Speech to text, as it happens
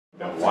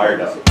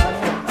Wired up. I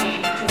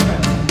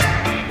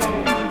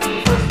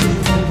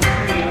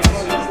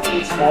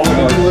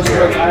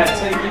had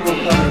 10 people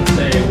come and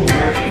say, well,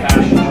 where's the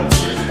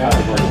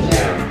fashion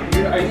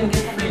show? Are you going to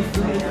get free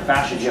food at the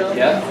fashion show?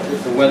 Yeah.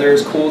 The weather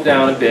has cooled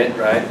down a bit,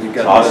 right? We've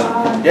got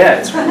awesome. Yeah,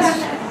 it's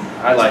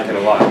I like it a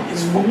lot.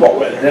 It's football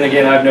weather. Then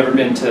again, I've never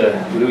been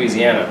to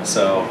Louisiana,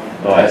 so.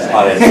 Oh, that's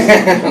hot as.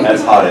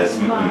 That's hot as.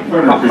 I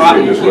don't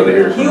appreciate this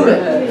weather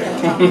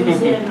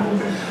here.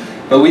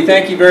 But we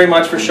thank you very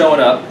much for showing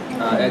up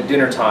at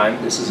dinner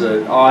time. This is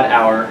an odd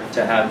hour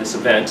to have this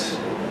event,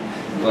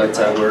 but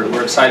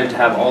we're excited to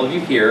have all of you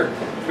here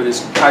for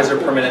this Kaiser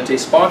Permanente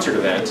sponsored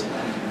event.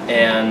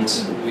 And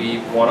we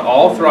want to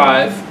all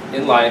thrive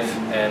in life,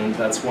 and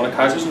that's one of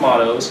Kaiser's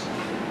mottos.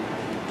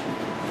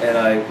 And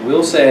I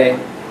will say,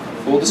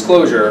 full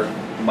disclosure,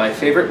 my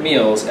favorite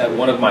meals at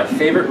one of my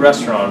favorite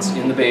restaurants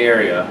in the Bay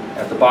Area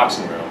at the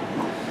Boxing Room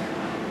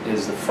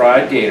is the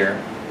fried gator,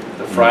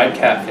 the fried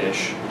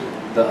catfish,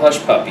 the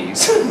hush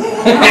puppies.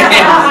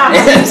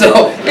 and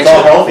so, it's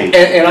all healthy.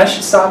 And I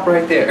should stop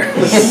right there.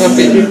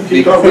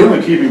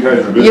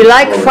 You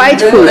like fried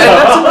food.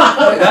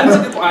 That's a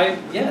good point.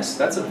 Yes,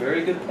 that's a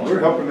very good point. We're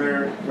helping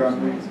there.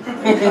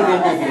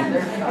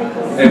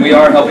 And we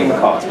are helping the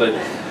cause, but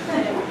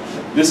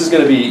this is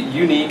going to be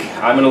unique.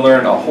 I'm going to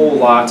learn a whole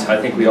lot,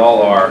 I think we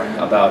all are,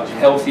 about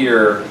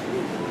healthier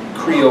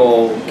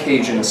Creole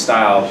Cajun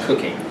style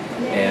cooking.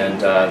 And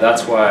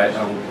that's why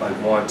I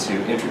want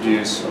to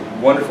introduce a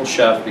wonderful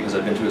chef, because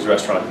I've been to his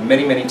restaurant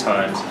many, many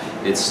times.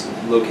 It's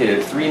located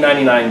at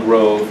 399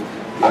 Grove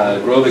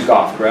at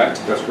Goff,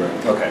 correct? That's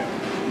correct. Okay.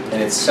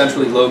 And it's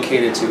centrally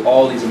located to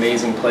all these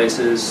amazing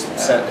places,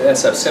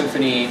 SF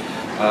Symphony,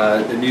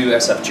 the new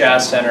SF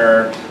Jazz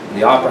Center,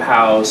 the Opera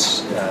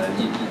House.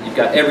 You've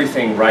got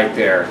everything right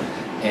there.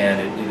 And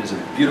it is a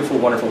beautiful,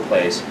 wonderful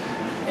place.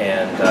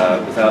 And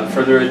without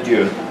further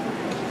ado,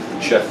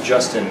 Chef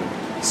Justin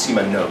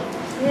Simoneaux.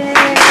 How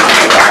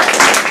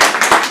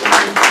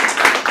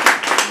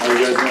are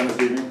you guys doing this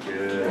evening?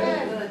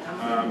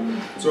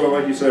 Good. So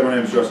like you said, my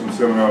name is Justin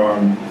Simoneaux.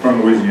 I'm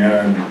from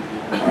Louisiana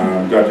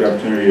and got the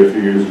opportunity a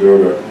few years ago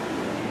to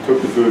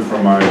cook the food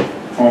from my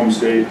home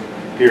state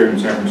here in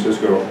San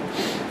Francisco.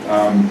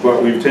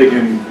 But we've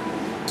taken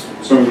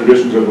some of the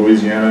traditions of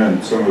Louisiana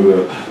and some of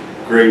the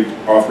great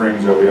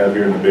offerings that we have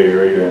here in the Bay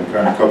Area and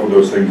kind of coupled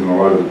those things in a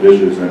lot of the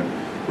dishes. And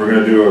we're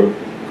going to do a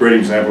great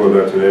example of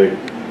that today.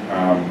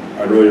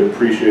 I'd really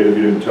appreciate it if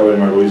you didn't tell any of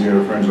my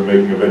Louisiana friends I'm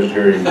making a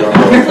vegetarian gumbo.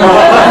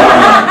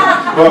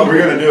 But we're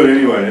going to do it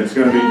anyway. It's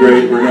going to be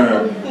great. We're going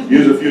to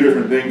use a few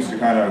different things to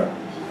kind of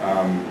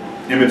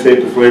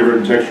imitate the flavor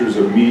and textures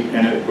of meat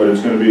in it, but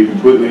it's going to be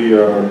completely,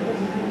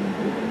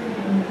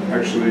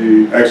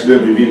 actually,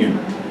 accidentally vegan.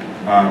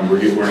 We're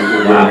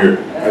going here.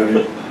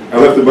 I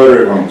left the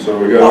butter at home, so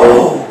we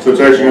got. So it's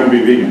actually going to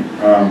be vegan.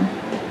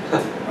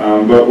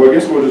 But I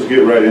guess we'll just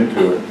get right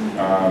into it.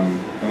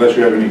 Unless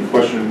you have any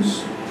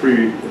questions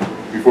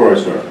before I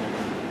start.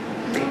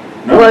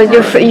 No? Well,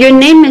 your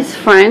name is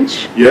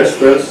French. Yes,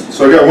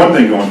 so I got one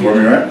thing going for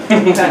me,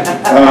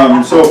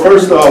 right? So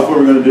first off, what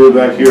we're going to do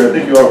back here, I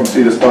think you all can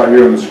see the spot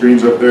here on the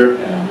screens up there.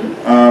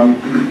 I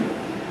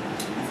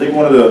think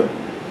one of the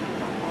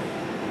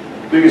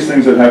biggest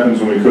things that happens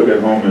when we cook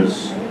at home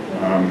is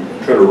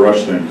try to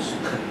rush things,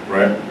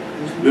 right?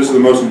 This is the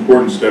most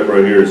important step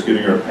right here, is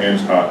getting our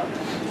pans hot.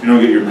 If you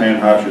don't get your pan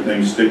hot, your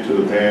things stick to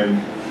the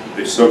pan.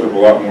 They soak up a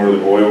lot more of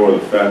the oil or the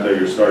fat that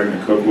you're starting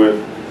to cook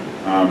with.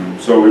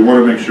 So we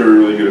want to make sure we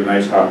really get a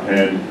nice hot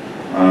pan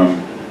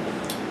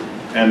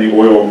and the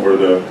oil or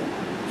the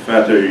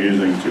fat that you're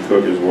using to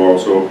cook as well.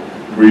 So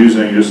we're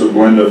using just a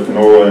blend of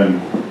canola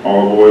and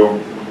olive oil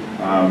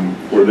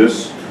for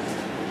this.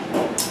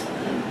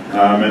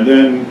 And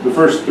then the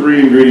first three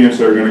ingredients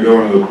that are going to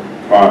go into the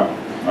pot,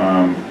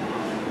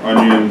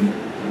 onion,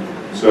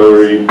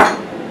 celery,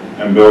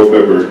 and bell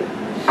pepper.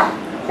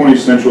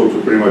 Quintessential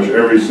to pretty much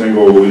every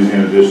single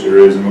Louisiana dish there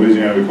is. In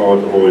Louisiana we call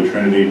it the Holy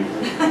Trinity.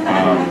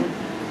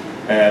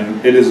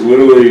 And it is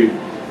literally,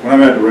 when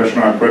I'm at the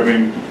restaurant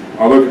prepping,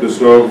 I'll look at the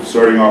stove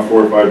starting off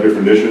 4 or 5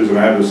 different dishes, and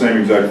I have the same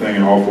exact thing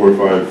in all 4 or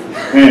 5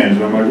 pans,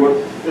 and I'm like, what?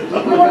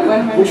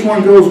 Which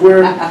one goes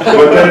where?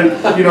 But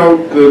then, you know,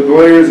 the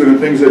layers and the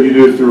things that you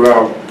do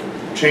throughout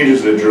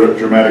changes it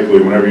dramatically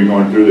whenever you're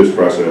going through this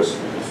process.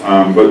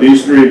 But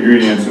these 3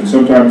 ingredients, and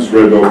sometimes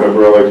red bell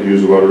pepper, I like to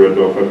use a lot of red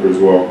bell pepper as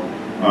well,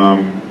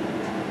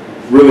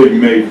 really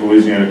make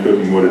Louisiana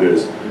cooking what it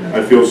is.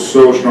 I feel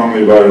so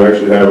strongly about it. I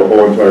actually have a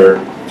whole entire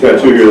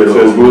tattoo here that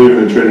says "Believe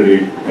in the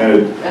Trinity,"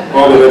 and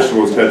all the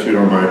vegetables tattooed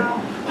on my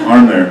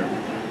arm there.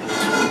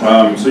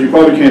 So you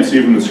probably can't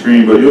see from the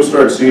screen, but you'll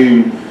start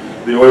seeing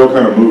the oil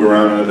kind of move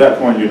around, and at that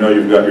point you know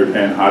you've got your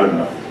pan hot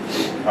enough.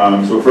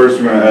 So first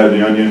we're going to add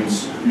the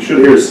onions. You should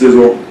hear a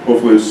sizzle.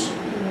 Hopefully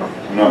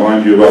I'm not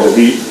lying to you about the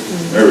heat.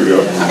 There we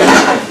go.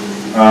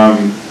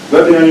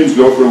 Let the onions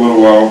go for a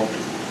little while.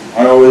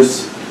 I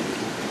always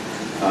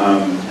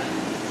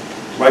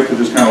like to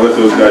just kind of let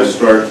those guys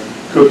start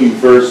cooking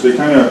first. They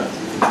kind of,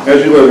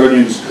 as you let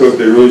onions cook,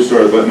 they really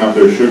start letting out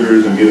their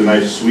sugars and get a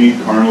nice sweet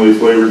caramely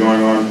flavor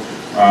going on.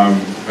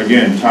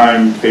 again,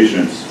 time,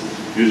 patience.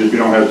 Usually if you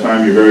don't have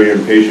time, you're very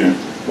impatient.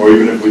 Or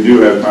even if we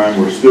do have time,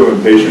 we're still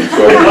impatient.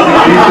 So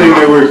anything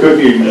that we're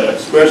cooking,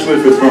 especially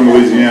if it's from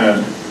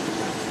Louisiana,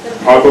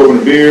 pop open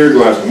a beer,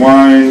 glass of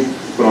wine,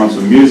 put on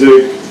some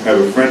music, have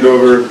a friend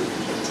over,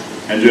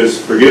 and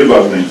just forget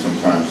about things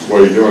sometimes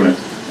while you're doing it.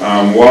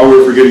 While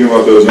we're forgetting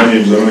about those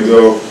onions, I'm going to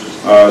go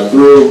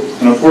through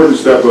an important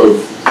step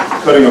of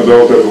cutting a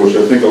bell pepper, which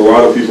I think a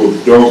lot of people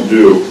don't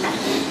do,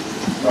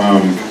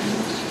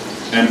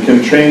 and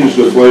can change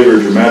the flavor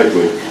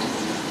dramatically.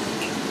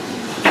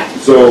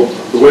 So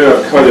the way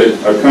I've cut it,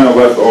 I've kind of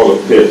left all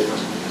the pit,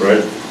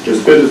 right?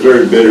 This pit is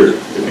very bitter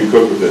if you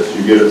cook with this.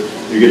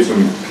 You get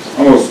some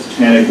almost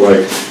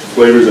tannic-like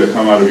flavors that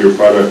come out of your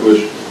product,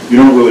 which you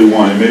don't really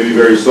want. It may be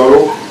very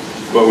subtle,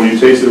 but when you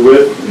taste it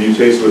with and you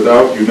taste it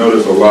without, you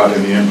notice a lot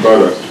in the end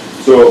product.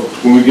 So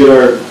when we get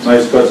our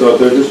nice cuts out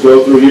there, just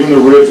go through even the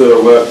ribs that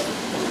are left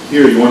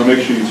here. You want to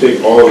make sure you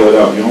take all of that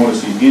out. You don't want to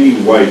see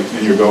any white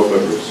in your bell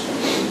peppers,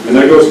 and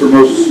that goes for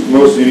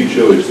most any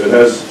chilies. It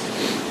has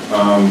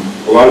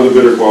a lot of the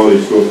bitter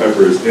qualities to a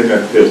pepper is in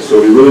that pit, so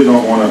we really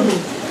don't want to.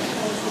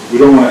 We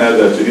don't want to add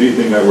that to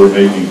anything that we're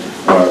making.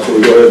 So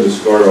we go ahead and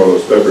discard all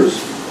those peppers.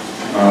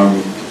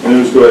 And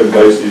then just go ahead and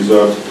dice these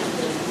up.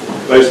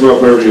 Dice them up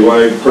however you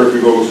like.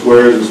 Perfect little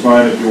squares is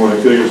fine if you want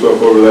to kill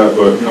yourself over that,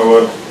 but you know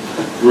what?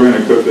 We're going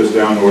to cook this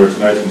down to where it's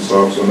nice and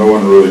soft, so no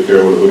one will really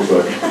care what it looks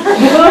like.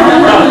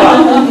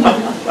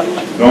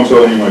 Don't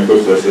tell any of my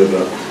cooks I said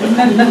that.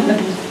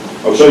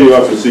 I'll tell you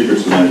lots of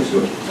secrets tonight.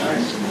 So.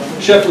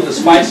 Chef, with a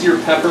spicier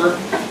pepper,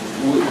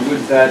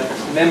 would that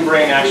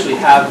membrane actually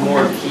have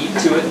more heat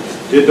to it?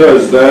 It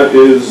does.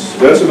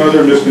 That's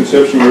another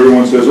misconception where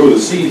everyone says, oh, the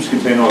seeds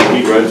contain all the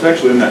heat, right? It's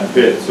actually in that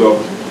pit.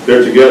 So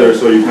they're together,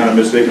 so you're kind of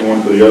mistaken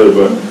one for the other,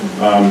 but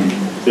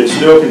it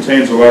still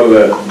contains a lot of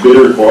that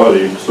bitter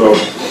quality. So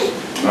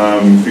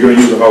if you're going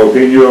to use a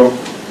jalapeno,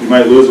 you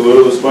might lose a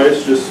little of the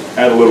spice. Just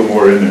add a little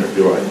more in there if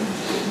you like.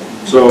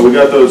 So we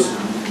got those,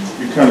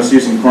 you kind of see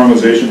some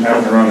caramelization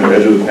happening around the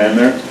edge of the pan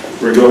there.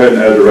 We're going to go ahead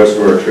and add the rest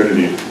of our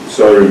trinity,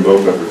 celery and bell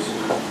peppers.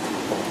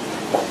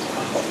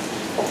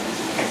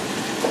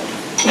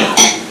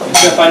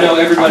 Chef, I know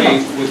everybody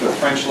with a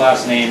French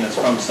last name that's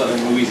from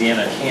southern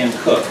Louisiana can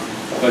cook,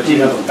 but do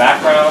you have a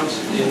background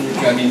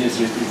is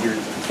your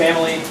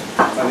family,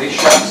 are they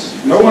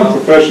chefs? No one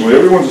professionally.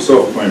 Everyone's a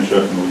self-proclaimed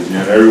chef in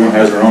Louisiana. Everyone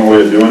has their own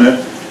way of doing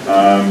it.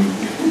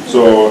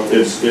 So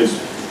it's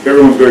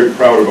everyone's very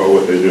proud about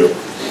what they do.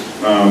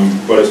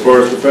 But as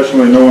far as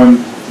professionally, no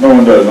one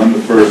does. I'm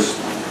the first.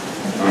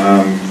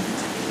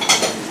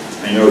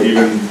 You know,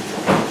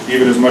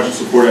 even as much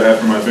support I have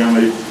from my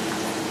family,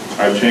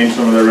 I've changed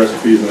some of their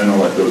recipes and they don't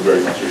like those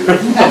very much either.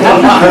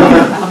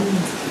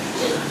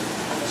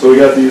 So we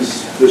got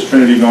this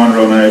trinity going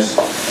real nice.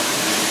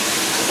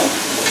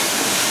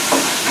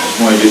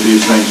 Just want to get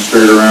these things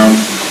stirred around.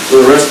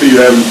 So the recipe you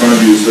have in front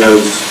of you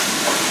says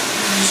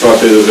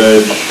saute the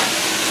veg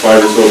 5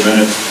 or so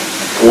minutes,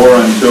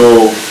 or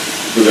until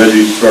the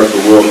veggies start to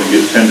wilt and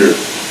get tender.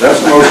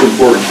 That's the most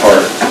important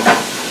part.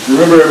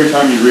 Remember, every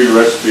time you read a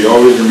recipe,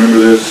 always remember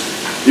this.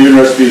 Even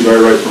recipes I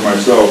write for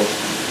myself,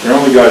 they're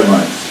only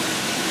guidelines.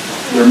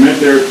 They're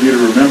meant there for you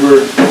to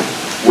remember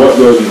what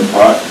goes in the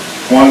pot.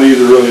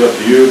 Quantities are really up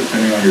to you,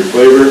 depending on your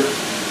flavor,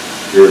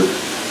 your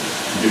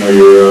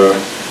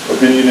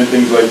opinion and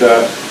things like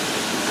that.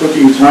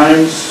 Cooking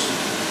times,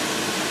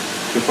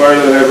 the fire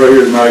that I have right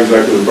here is not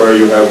exactly the fire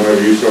you'll have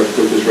whenever you start to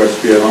cook this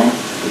recipe at home.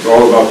 It's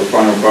all about the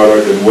final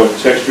product and what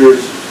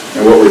textures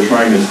and what we're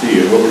trying to see.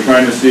 And what we're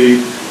trying to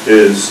see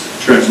is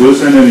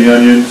translucent in the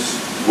onions,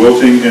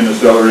 wilting in the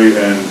celery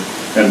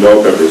and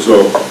bell pepper.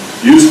 So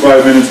use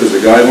 5 minutes as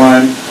a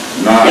guideline,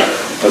 not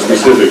a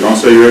specific. Don't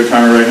say your egg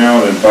timer right now,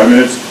 and then 5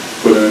 minutes,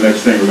 put in the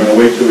next thing. We're going to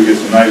wait till we get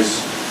some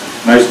nice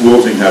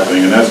wilting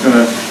happening, and that's going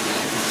to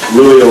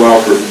really allow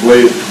for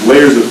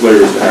layers of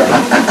flavors to happen.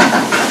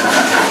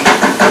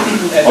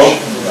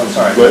 I'm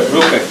sorry,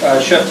 real quick.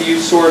 Chef, do you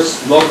source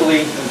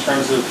locally in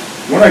terms of?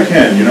 When I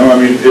can, you know, I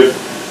mean, if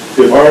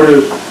I were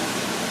to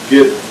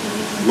get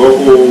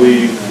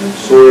locally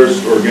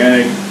sourced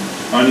organic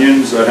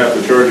onions, I'd have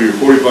to charge you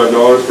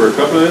 $45 for a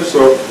cup of this,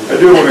 so I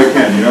do it when I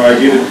can. You know, I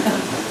get it.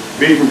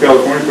 Being from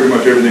California, pretty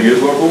much everything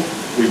is local.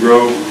 We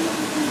grow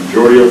the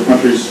majority of the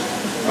country's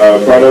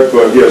product,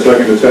 but yes, I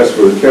can attest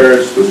for the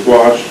carrots, the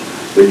squash,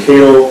 the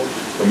kale,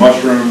 the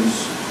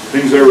mushrooms,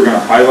 things that we're going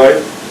to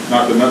highlight,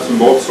 not the nuts and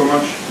bolts so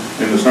much.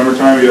 In the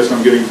summertime, yes,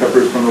 I'm getting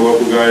peppers from the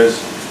local guys,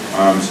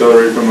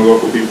 celery from the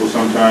local people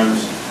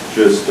sometimes.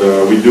 Just,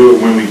 we do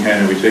it when we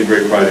can, and we take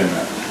great pride in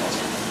that.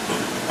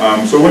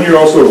 So when you're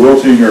also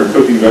wilting or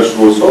cooking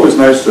vegetables, it's always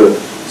nice to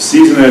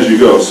season as you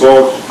go.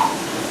 Salt,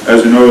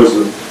 as you know,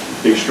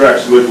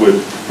 extracts liquid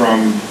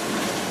from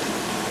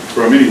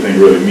anything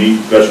really, meat,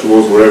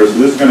 vegetables, whatever. So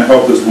this is going to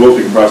help this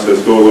wilting process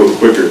go a little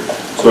quicker.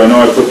 So I know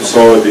I put the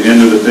salt at the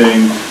end of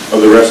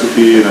the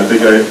recipe, and I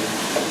think I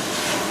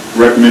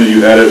recommended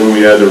you add it when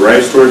we add the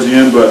rice towards the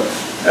end, but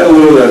add a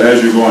little of that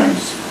as you're going.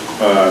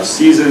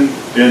 Season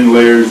in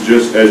layers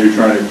just as you're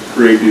trying to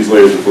create these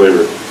layers of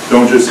flavor.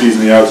 Don't just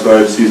season the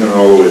outside, season it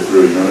all the way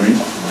through, you know what I mean?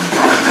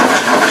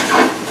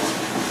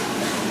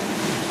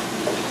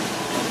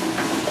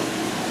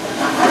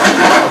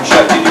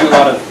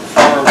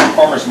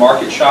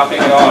 shopping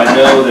at all? I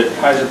know that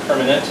Kaiser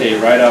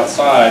Permanente right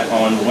outside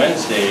on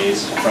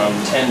Wednesdays from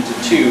 10 to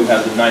 2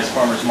 has a nice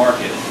farmer's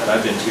market that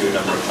I've been to a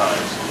number of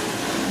times.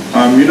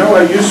 You know,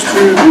 I used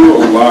to do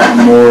a lot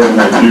more than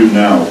I do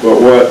now,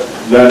 but what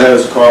that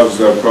has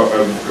caused is I've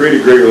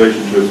created great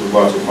relationships with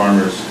lots of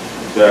farmers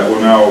that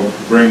will now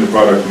bring the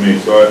product to me.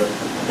 So I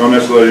don't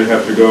necessarily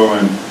have to go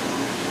and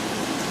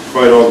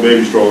fight all the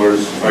baby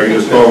strollers. I can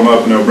just call them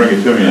up and they'll bring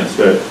it to me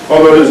instead.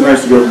 Although it is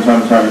nice to go from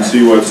time to time and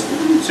see what's,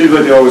 seems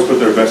like they always put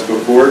their best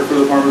foot forward for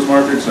the farmers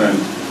markets, and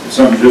if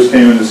something just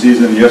came into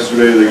season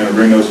yesterday, they're going to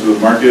bring those to the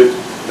market.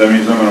 That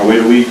means I'm going to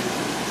wait a week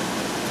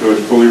so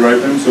it's fully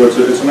ripened. So it's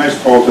a nice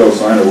telltale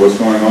sign of what's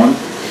going on.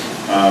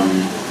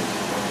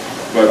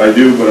 But I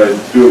do it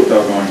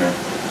without going there.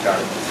 Got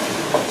it.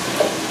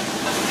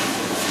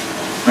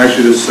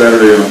 Actually, this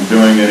Saturday I'm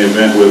doing an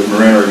event with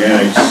Marin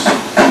Organics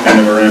and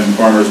the Marin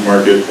Farmers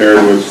Market paired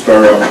with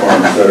Star Up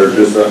Farms that are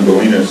just on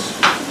Bolinas,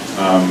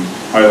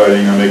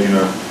 highlighting, I'm making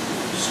a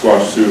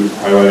squash soup,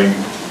 highlighting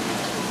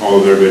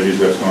all of their veggies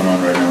that's going on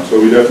right now. So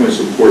we definitely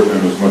support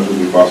them as much as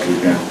we possibly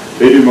can.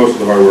 They do most of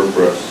the hard work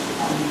for us,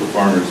 the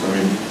farmers. I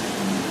mean,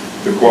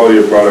 the quality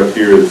of product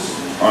here is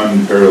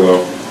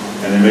unparalleled,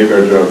 and they make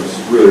our jobs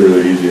really,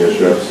 really easy as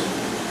chefs,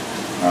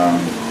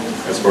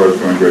 as far as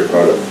growing great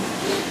product.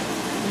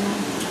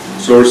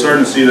 So we're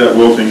starting to see that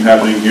wilting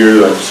happening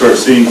here. I start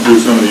seeing through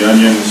some of the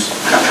onions.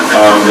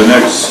 The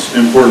next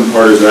important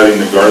part is adding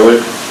the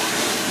garlic.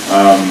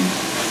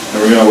 And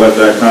we're going to let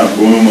that kind of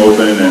bloom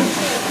open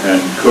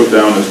and cook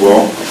down as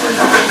well.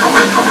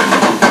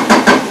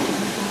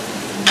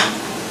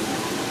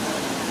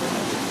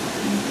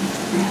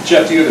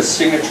 Jeff, do you have a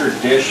signature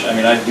dish? I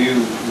mean, I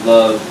do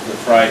love the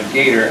fried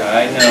gator.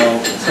 I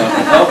know it's not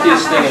the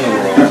healthiest thing in the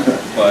world,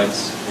 but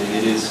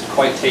it is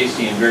quite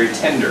tasty and very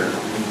tender.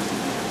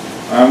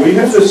 We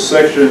have this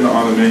section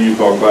on the menu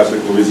called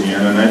Classic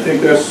Louisiana, and I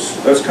think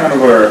that's kind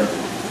of our,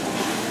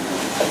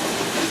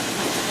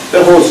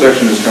 that whole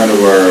section is kind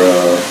of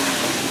our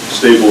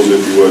staples,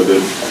 if you would. The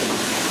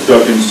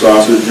duck and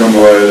sausage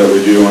jambolaya that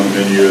we do on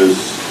the menu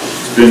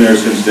it's been there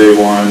since day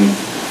one.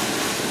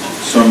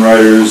 Some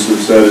writers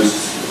have said it's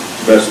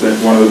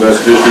one of the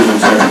best dishes in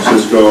San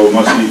Francisco,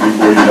 must eat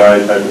before you die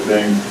type of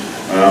thing.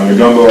 The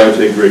gumbo I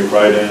take great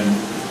pride in,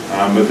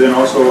 but then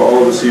also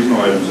all of the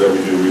seasonal items that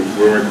we do.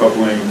 We're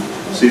coupling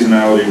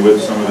seasonality with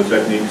some of the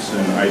techniques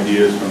and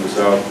ideas from the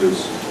South,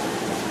 because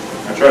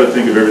I try to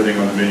think of everything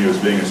on the menu as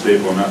being a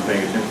staple and not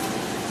paying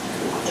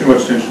too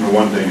much attention to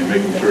one thing and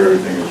making sure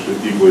everything is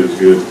equally as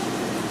good.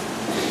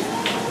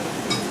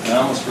 And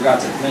I almost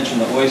forgot to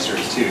mention the oysters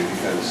too,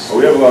 because... Oh,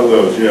 we have a lot of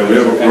those, yeah. We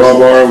have a raw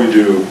bar, we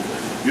do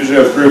usually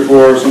have 3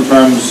 or 4,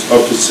 sometimes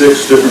up to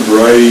 6 different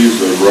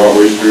varieties of raw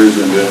oysters,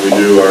 and then we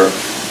do our,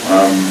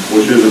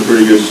 which is a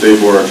pretty good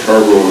staple, our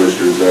charbroil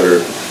oysters that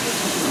are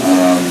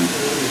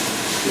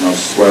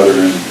slathered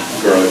in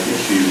garlicky,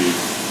 cheesy,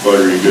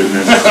 buttery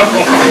goodness.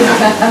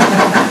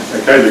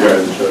 That Kaiser guy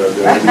hasn't shut up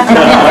yet.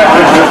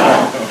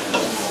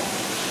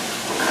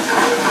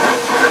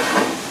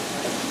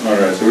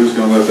 Alright, so we're just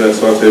going to let that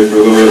saute for a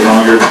little bit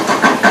longer.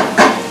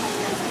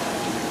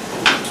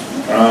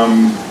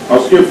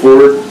 I'll skip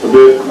forward a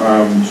bit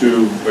to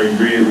the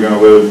ingredient we're going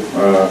to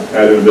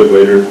add in a bit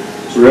later.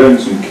 So we're adding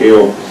some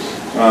kale.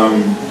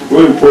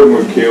 Really important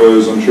with kale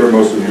is, I'm sure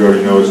most of you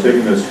already know, is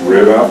taking this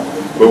rib out.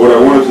 But what I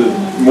wanted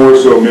to more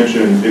so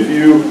mention, if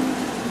you,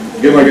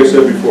 again like I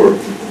said before,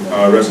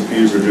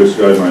 recipes are just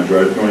guidelines,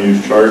 right? If you want to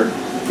use chard,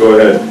 go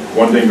ahead.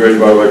 One thing great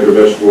about like a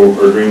vegetable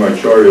or green like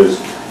chard is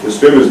the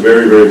stem is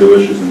very, very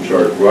delicious in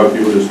chard. A lot of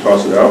people just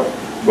toss it out,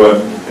 but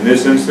in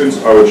this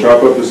instance, I would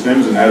chop up the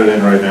stems and add it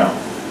in right now.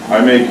 I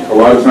make, a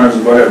lot of times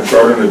if I have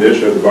chard in a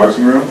dish at the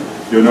boxing room,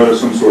 you'll notice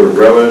some sort of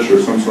relish or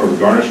some sort of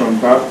garnish on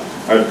top.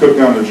 I've cooked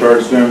down the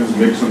chard stems,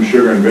 mixed some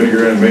sugar and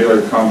vinegar in, and made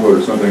like a compote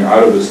or something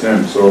out of the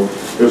stem. So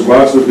there's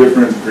lots of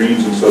different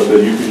greens and stuff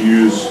that you can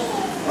use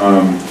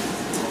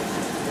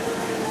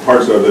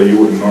parts of that you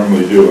wouldn't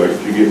normally do. Like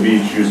if you get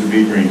beets, use the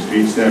beet greens,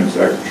 beet stems,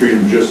 treat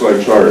them just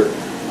like chard.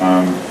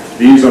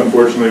 These,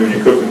 unfortunately, when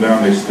you cook them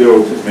down, they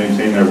still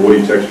maintain their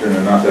woody texture and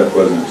they're not that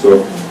pleasant.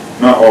 So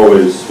not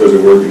always does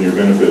it work in your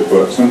benefit,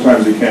 but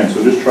sometimes it can.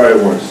 So just try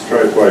it once,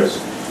 try it twice.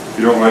 If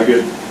you don't like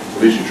it,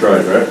 at least you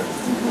tried, right?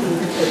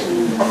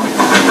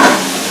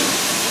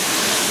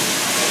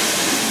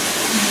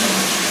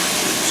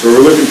 So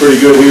we're looking pretty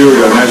good here. We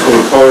got a nice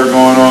little color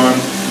going on.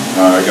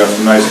 I got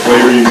some nice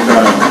flavor. You can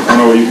kind of, I don't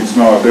know what you can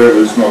smell out there,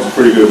 but it smells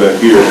pretty good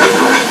back here.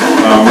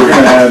 We're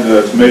going to add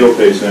the tomato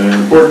paste in. An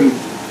important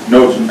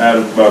note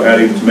about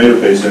adding the tomato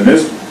paste in.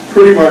 This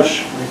pretty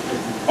much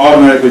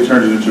automatically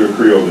turns it into a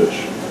Creole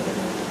dish.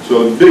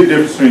 So the big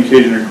difference between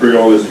Cajun and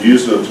Creole is the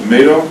use of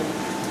tomato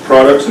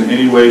products in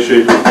any way,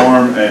 shape, or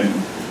form, and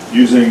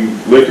using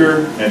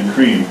liquor and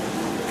cream.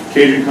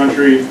 Cajun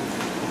country,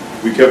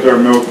 we kept our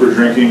milk for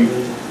drinking,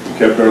 we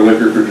kept our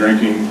liquor for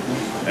drinking,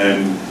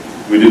 and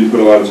we didn't put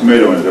a lot of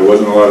tomato in it. There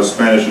wasn't a lot of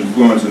Spanish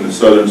influence in the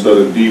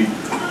southern deep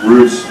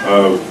roots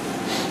of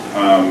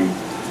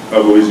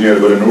Louisiana,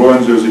 but in New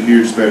Orleans there was a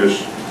huge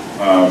Spanish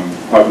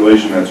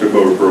population that took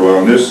over for a while.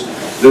 And this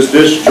This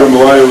dish,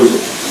 jambalaya, was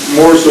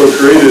more so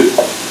created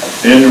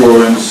in New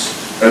Orleans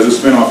as a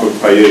spin-off of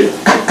paella.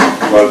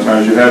 A lot of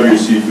times you have your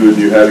seafood,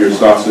 you have your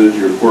sausage,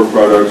 your pork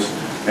products,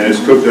 and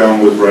it's cooked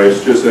down with rice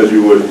just as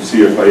you would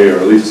see a paella, or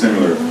at least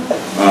similar.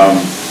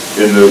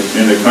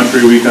 In the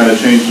country, we kind of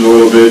changed it a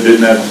little bit,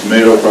 didn't have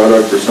tomato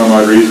product for some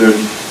odd reason,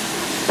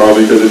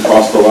 probably because it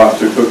cost a lot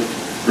to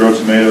grow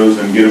tomatoes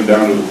and get them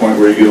down to the point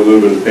where you get a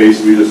little bit of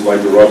paste. We just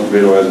like the raw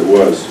tomato as it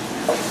was.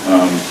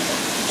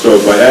 So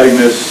by adding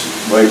this,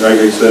 like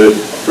I said, it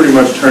pretty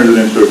much turned it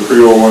into a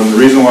Creole one. The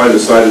reason why I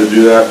decided to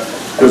do that,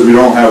 because we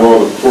don't have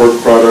all the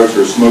pork products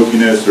or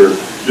smokiness, or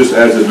just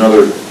adds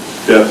another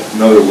depth,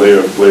 another layer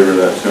of flavor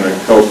that's going to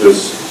help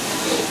this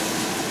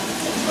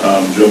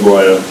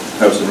jambalaya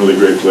have some really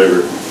great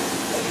flavor.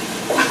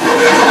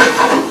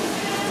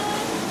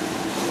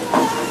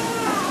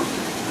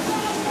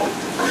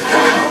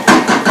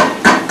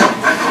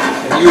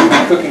 And you would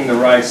be cooking the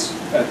rice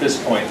at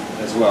this point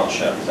as well,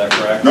 Chef, is that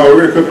correct? No,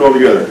 we're going to cook it all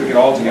together. Cook it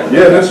all together?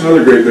 Yeah, that's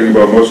another great thing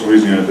about most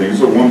Louisiana things.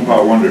 It's a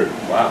one-pot wonder.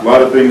 Wow. A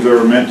lot of things that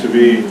were meant to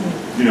be,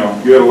 you know,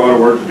 you had a lot of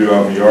work to do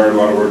out in the yard, a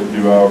lot of work to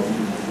do out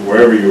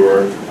wherever you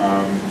were.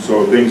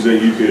 So things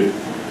that you could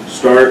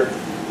start,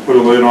 put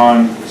a lid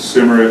on,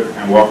 simmer it,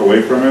 and walk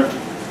away from it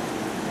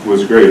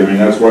was great. I mean,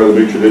 that's why the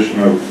big tradition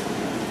of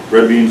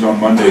red beans on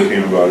Monday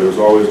came about. It was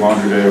always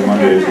laundry day on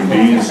Mondays, and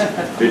beans,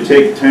 they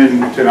take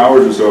 10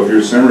 hours or so if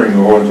you're simmering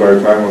the whole entire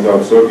time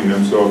without soaking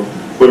them. So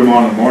put them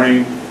on in the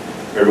morning,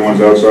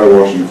 everyone's outside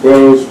washing the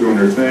clothes, doing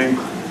their thing,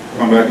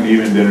 come back in the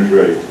evening, dinner's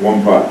ready.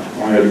 One pot.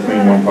 Only had to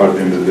clean one pot at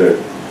the end of the day.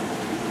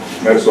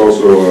 That's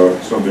also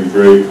something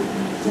great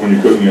when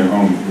you're cooking at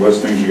home.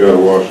 Less things you gotta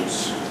wash,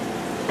 it's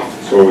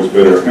always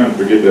better. I kind of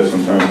forget that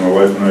sometimes. My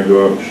wife and I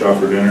go out and shop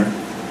for dinner,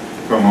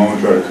 come home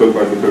and try to cook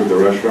like we cook at the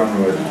restaurant.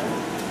 We're like,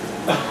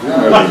 we don't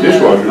have any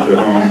dishwashers at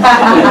home.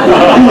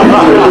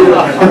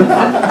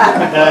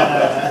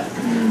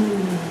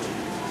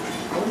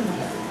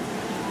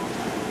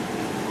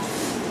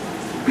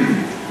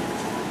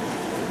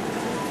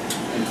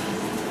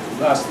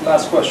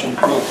 Last question,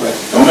 real quick.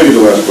 Don't make it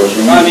the last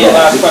question. I mean,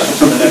 last question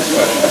to the next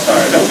question,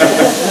 sorry.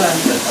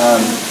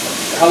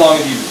 How long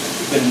have you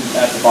been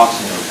at the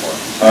boxing room for?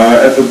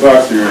 At the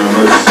boxing room,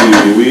 let's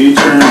see, we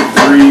turned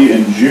 3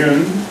 in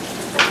June,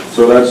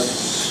 so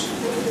that's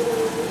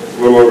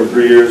a little over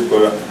 3 years,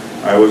 but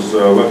I was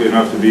lucky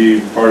enough to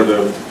be part of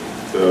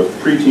the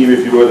pre-team,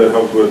 if you would, that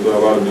helped with a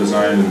lot of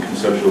design and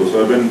conceptual.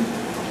 So I've been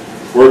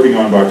working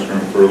on boxing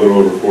room for a little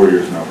over 4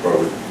 years now,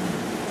 probably.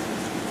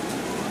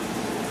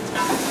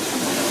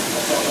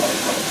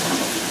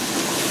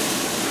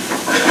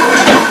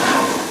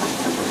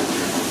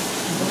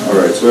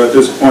 Alright, so at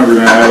this point we're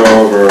going to add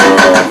all of our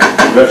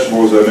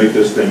vegetables that make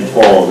this thing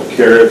fall. The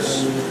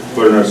carrots,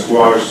 butternut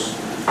squash,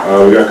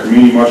 we got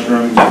cremini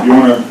mushrooms. If you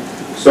want to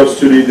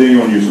substitute anything, you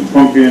want to use some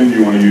pumpkin,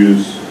 you want to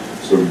use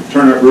some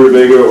turnip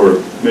rutabaga,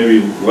 or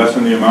maybe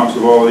lessen the amounts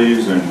of all of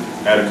these and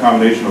add a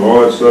combination of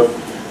all that stuff,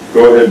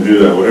 go ahead and do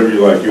that, whatever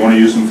you like. You want to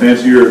use some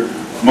fancier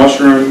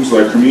mushrooms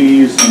like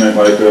creminis and then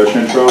like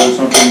chanterelles or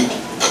something,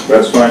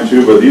 that's fine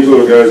too, but these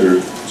little guys are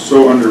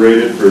so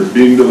underrated for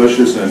being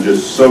delicious and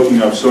just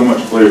soaking up so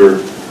much flavor.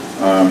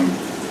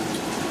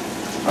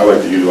 I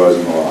like to utilize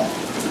them a lot.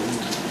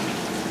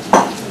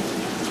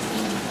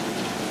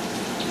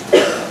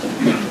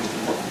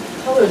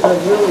 Colors are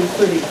really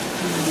pretty.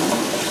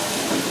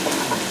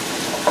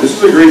 This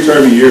is a great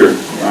time of year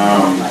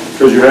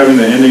because you're having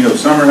the ending of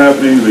summer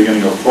happening, the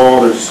beginning of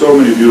fall. There's so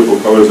many beautiful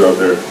colors out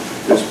there.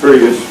 It's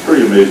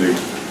pretty amazing.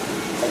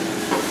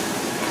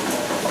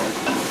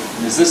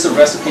 Is this a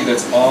recipe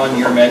that's on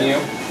your menu?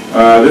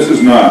 This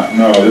is not.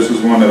 No, this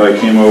is one that I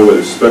came up with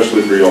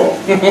especially for y'all.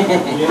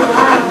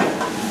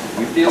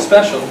 You feel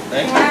special,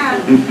 thank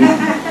you.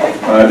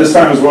 This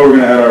time as well, we're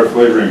going to add our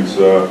flavorings.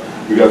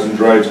 We got some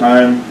dried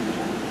thyme.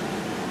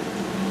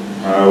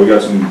 We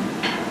got some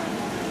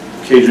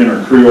Cajun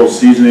or Creole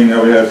seasoning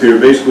that we have here.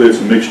 Basically, it's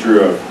a mixture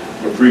of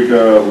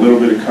paprika, a little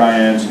bit of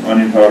cayenne, some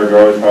onion powder,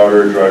 garlic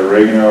powder, dried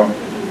oregano.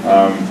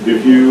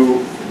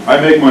 I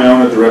make my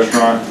own at the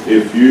restaurant.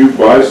 If you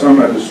buy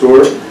some at the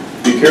store,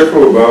 be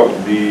careful about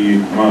the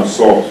amount of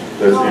salt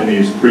that's in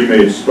these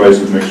pre-made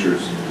spices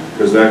mixtures,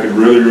 because that could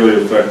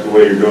really affect the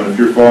way you're doing. If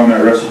you're following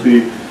that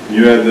recipe, and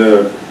you had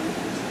the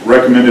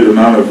recommended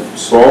amount of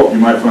salt, you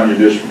might find your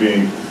dish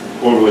being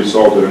overly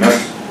salted, and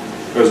that's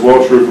as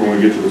well true for when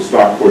we get to the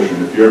stock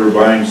portion. If you're ever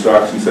buying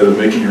stocks instead of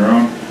making your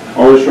own,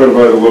 always try to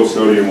buy the low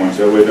sodium ones.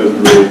 That way it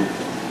doesn't really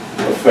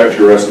affect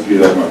your recipe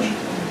that much.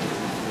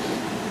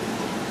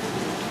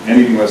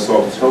 Anything less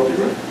salt is healthy,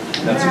 right?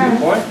 That's a good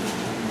point.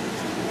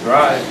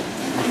 Right.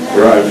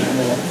 Right.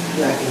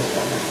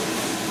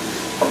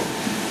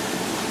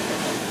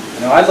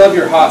 Now, I love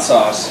your hot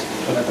sauce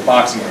at the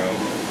boxing room.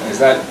 Is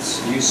that,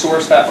 you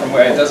source that from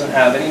where? It doesn't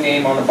have any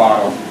name on the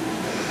bottle.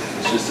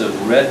 It's just a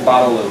red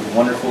bottle of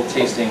wonderful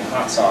tasting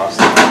hot sauce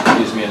that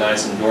gives me a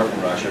nice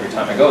endorphin rush every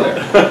time I go there.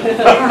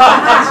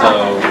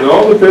 So it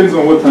all depends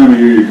on what time of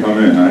year you come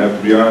in. I have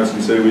to be honest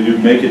and say we do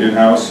make it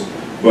in-house,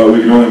 but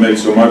we can only make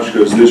so much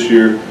because this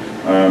year,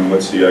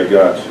 let's see, I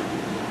got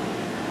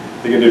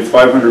I think I did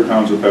 500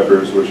 pounds of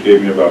peppers, which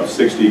gave me about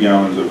 60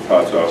 gallons of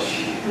hot sauce.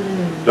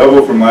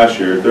 Double from last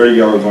year. 30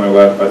 gallons only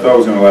last. I thought it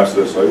was going to last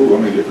this. Like, oh,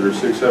 I'm going to get through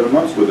 6-7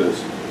 months with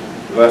this.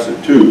 It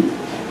lasted 2.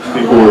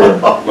 People were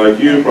like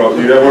you,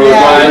 probably. You have one of those.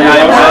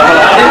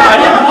 I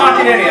didn't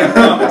pocket any. I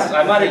promise.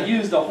 I might have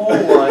used the whole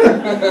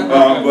one.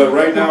 But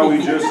right now,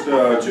 we just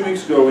 2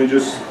 weeks ago, we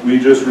just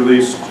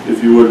released,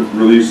 if you would,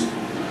 released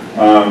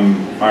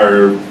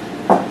our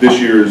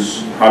this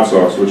year's hot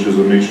sauce, which is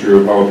a mixture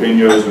of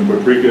jalapenos and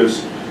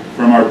paprikas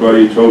from our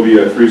buddy Toby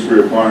at Free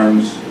Spirit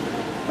Farms.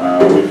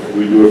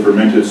 We do a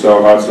fermented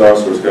style hot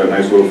sauce, so it's got a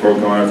nice little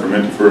funk on it,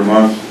 fermented for a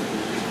month.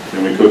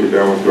 Then we cook it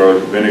down with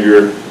garlic and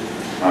vinegar.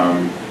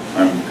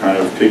 I'm kind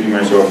of kicking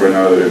myself right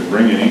now that I didn't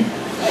bring any.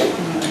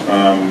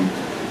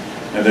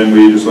 And then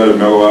we just let it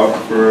mellow out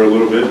for a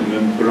little bit and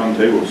then put it on the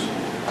tables.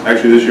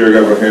 Actually, this year I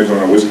got my hands on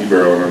a whiskey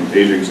barrel, and I'm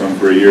aging some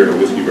for a year in a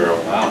whiskey barrel.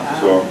 Wow.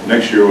 So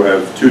next year we'll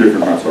have 2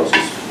 different hot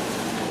sauces.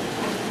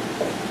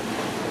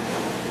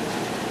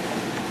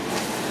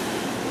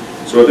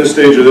 So at this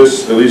stage of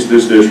this, at least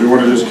this dish, we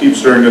want to just keep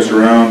stirring this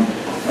around.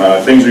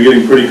 Things are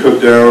getting pretty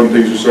cooked down.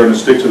 Things are starting to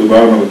stick to the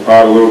bottom of the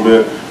pot a little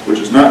bit, which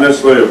is not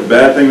necessarily a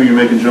bad thing when you're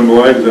making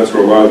jambalaya, because that's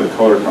where a lot of the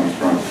color comes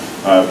from.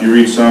 If you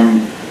read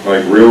some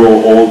like real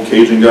old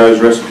Cajun guys'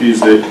 recipes,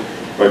 that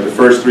like the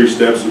first 3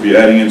 steps would be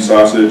adding in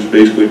sausage,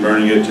 basically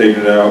burning it,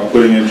 taking it out,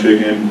 putting in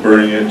chicken,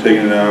 burning it,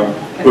 taking it out,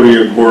 putting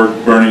in pork,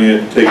 burning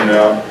it, taking it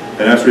out,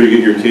 and that's where you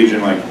get your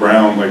Cajun like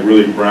brown, like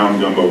really brown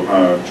gumbo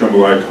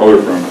jambalaya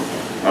color from.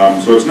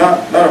 So it's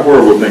not a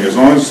horrible thing, as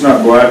long as it's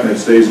not black and it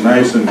stays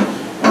nice. And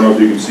I don't know if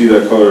you can see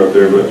that color up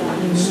there, but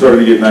it's starting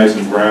to get nice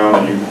and brown,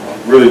 and you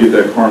really get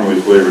that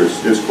caramely flavor.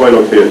 It's quite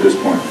okay at this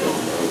point.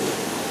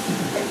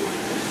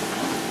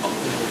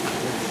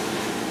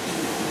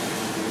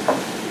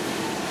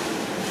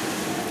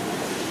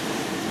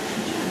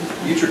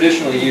 You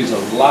traditionally use a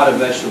lot of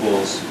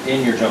vegetables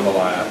in your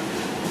jambalaya,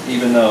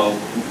 even though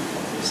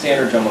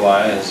standard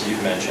jambalaya, as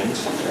you've mentioned,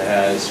 it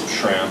has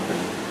shrimp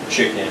and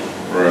chicken,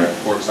 Right.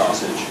 pork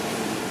sausage,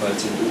 but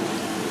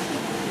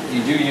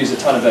you do use a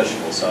ton of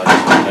vegetables, so I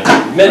just wanted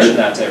to mention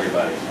that to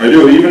everybody. I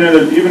do, even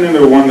in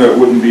the one that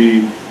wouldn't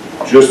be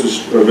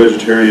just a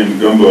vegetarian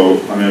gumbo,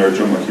 or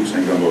jumbo, I keep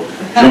saying gumbo,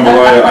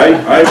 jambalaya,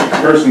 I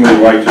personally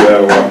like to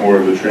add a lot more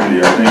of the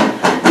Trinity. I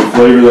think the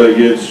flavor that it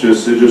gets,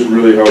 it just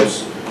really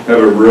helps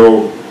have a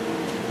real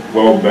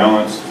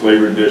well-balanced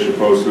flavored dish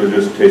opposed to it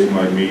just tasting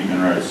like meat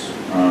and rice.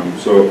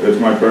 So that's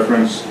my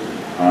preference.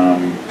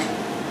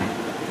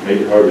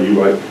 Make it however you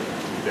like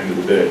at the end of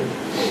the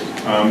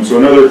day. So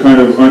another kind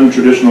of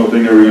untraditional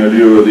thing that we're going to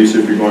do, at least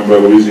if you're going by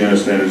Louisiana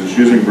standards, is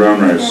using brown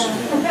rice.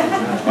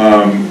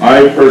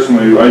 I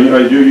personally,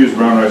 I do use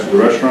brown rice at the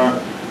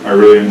restaurant. I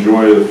really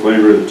enjoy the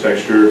flavor, the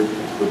texture,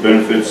 the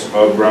benefits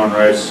of brown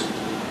rice.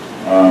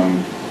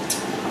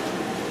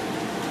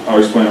 I'll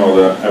explain all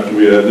that after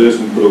we add this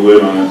and put a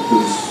lid on it,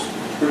 because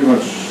it's pretty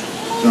much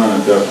done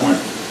at that point.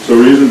 So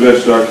we're using veg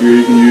stock here.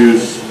 You can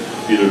use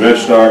either veg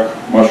stock,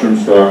 mushroom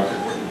stock.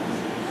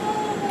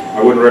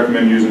 I wouldn't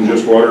recommend using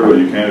just water, but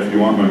you can if you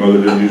want. My mother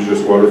did use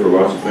just water for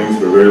lots of things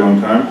for a very long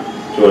time,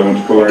 until I went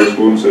to culinary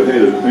school and said, hey,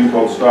 there's a thing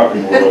called stock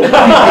in the world.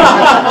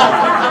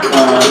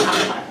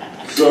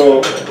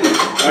 So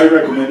I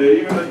recommend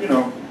it.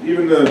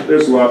 Even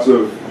there's lots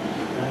of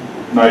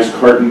nice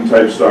carton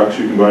type stocks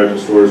you can buy at the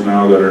stores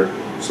now that are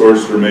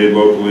sourced or made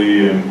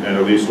locally and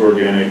at least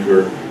organic,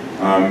 or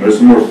there's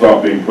some more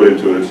thought being put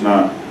into it. It's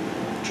not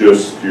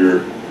just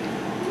your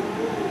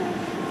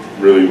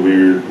really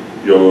weird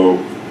yellow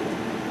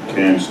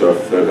canned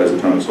stuff that has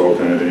a ton of salt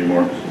in it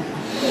anymore.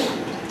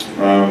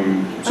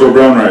 So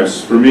brown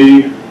rice, for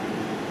me,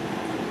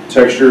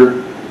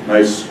 texture,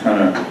 nice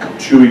kind of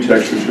chewy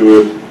texture to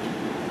it,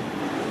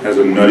 has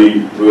a nutty,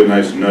 really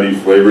nice nutty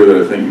flavor that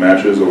I think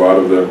matches a lot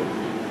of the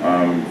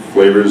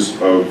flavors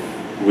of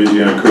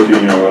Louisiana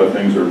cooking. A lot of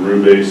things are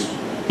roux based.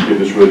 You get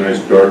this really nice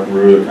dark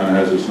roux that kind of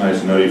has this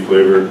nice nutty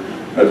flavor.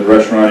 At the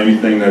restaurant,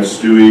 anything that's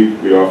stewy,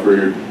 we offer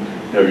you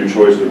have your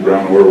choice of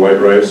brown or white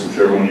rice,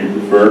 whichever one you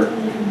prefer.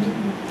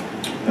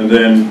 And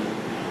then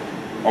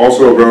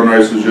also brown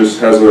rice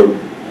has a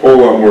whole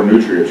lot more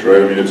nutrients,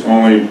 right? I mean, it's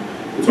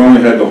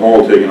only had the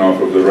hull taken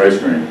off of the rice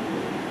grain.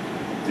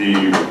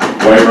 The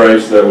white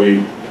rice that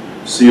we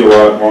see a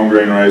lot, long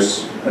grain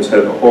rice, has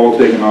had the hull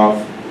taken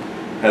off,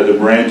 had the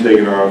bran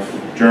taken off,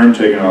 germ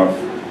taken off,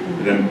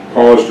 and then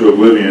polished to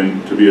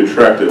oblivion to be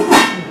attractive,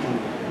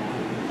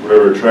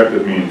 whatever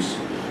attractive means.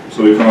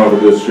 So we come up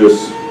with this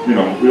we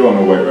all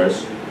know white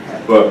rice.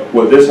 But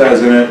what this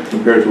has in it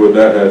compared to what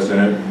that has in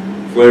it,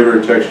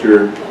 flavor,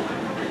 texture,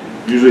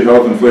 usually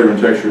health and flavor and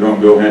texture don't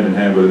go hand in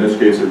hand, but in this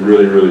case it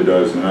really, really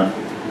does. And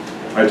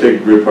I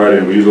take great pride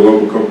in it. We use a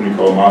local company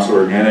called Masa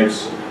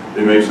Organics.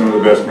 They make some of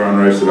the best brown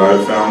rice that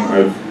I've found.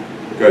 I've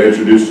got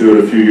introduced to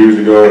it a few years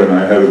ago, and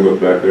I haven't looked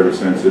back ever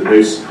since.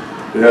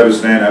 They have a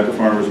stand at the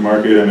farmer's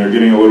market, and they're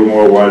getting a little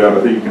more wide out.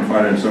 I think you can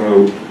find it in some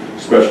of the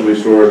specialty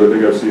stores. I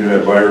think I've seen it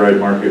at Buy Right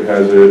Market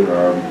has it.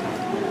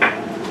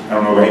 I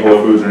don't know about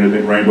Whole Foods or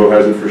anything. Rainbow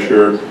has it for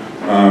sure.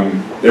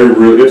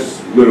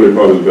 It's literally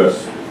probably the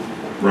best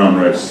brown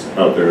rice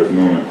out there at the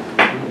moment.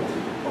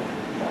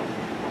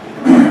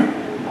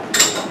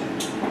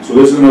 So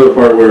this is another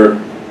part where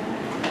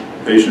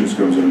patience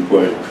comes into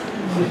play.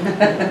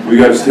 We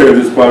got to stare at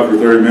this pot for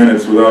 30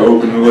 minutes without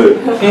opening the lid.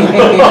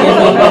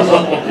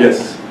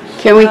 Yes.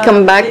 Can we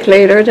come back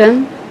later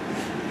then?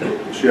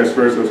 She asked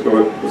first. Let's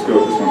go with this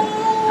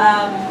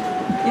one.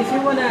 If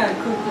you want to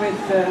cook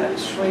with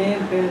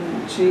shrimp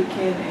and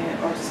chicken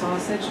or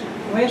sausage,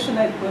 where should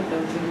I put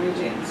those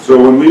ingredients?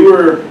 So when we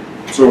were,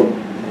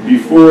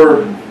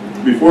 before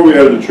we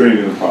added the tray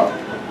in the pot,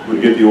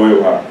 we'd get the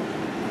oil hot.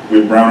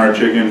 We'd brown our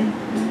chicken,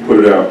 put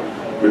it out.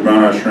 We'd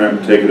brown our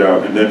shrimp, take it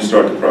out, and then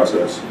start the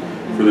process.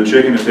 For the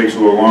chicken, it takes a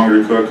little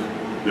longer to cook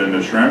than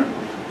the shrimp.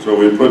 So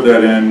we'd put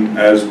that in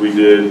as we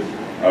did,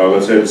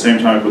 let's say at the same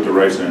time we put the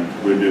rice in,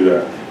 we'd do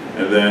that.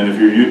 And then if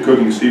you're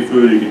cooking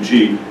seafood, you can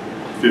cheat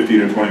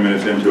 15 or 20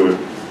 minutes into it,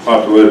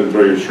 pop the lid and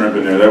throw your shrimp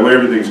in there. That way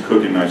everything's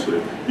cooking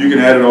nicely. You can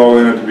add it all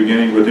in at the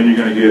beginning, but then you're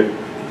going to get,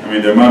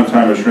 the amount of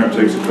time a shrimp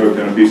takes to cook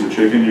than a piece of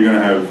chicken, you're going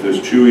to have this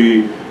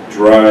chewy,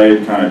 dry,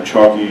 kind of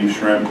chalky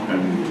shrimp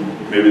and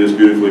maybe this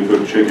beautifully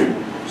cooked chicken.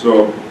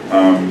 So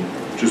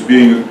just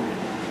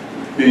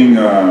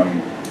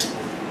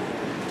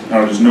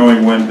just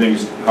knowing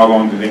how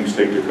long the things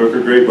take to cook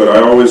are great, but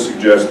I always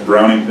suggest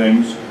browning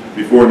things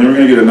before, and then we're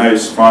going to get a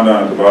nice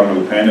fondant at the bottom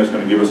of the pan that's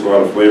going to give us a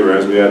lot of flavor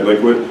as we add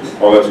liquid.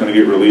 All that's going to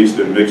get released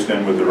and mixed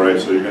in with the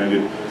rice, so you're going to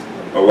get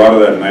a lot of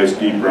that nice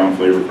deep brown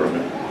flavor from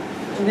it.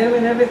 And then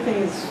when everything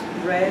is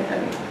red,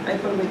 I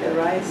put with the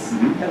rice,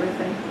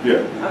 everything?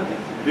 Yeah. Okay.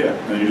 Yeah,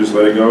 and you just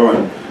let it go,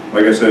 and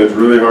like I said, it's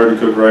really hard to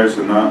cook rice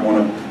and not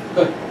want to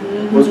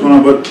what's going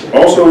on, but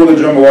also with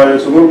a jambalaya,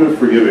 it's a little bit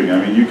forgiving.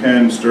 You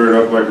can stir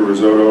it up like a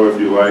risotto if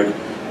you like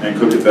and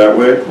cook it that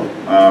way,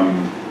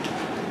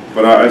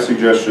 but I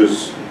suggest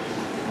just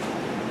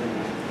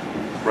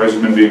rice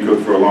has been being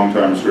cooked for a long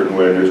time a certain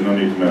way, and there's no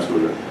need to mess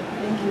with it.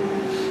 Thank you.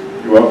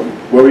 You're welcome.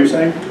 What were you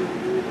saying?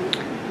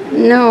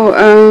 No,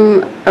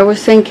 I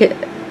was thinking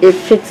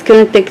if it's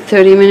going to take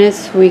 30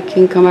 minutes, we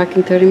can come back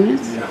in 30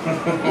 minutes.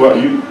 Well,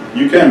 you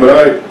can,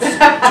 but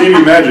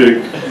TV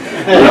magic.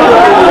 You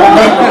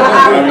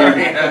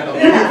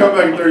can come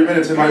back in 30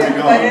 minutes, it might be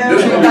gone.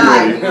 This one will be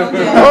ready.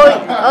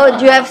 Oh,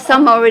 do you have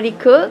some already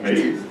cooked?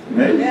 Maybe.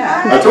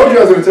 I told you I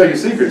was going to tell you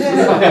secrets.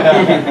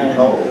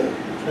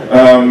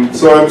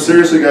 So I'm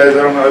seriously, guys,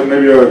 I don't know,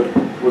 maybe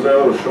was I a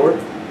little short?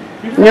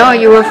 No,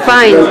 you were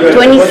fine.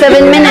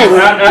 27 minutes.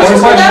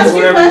 Ask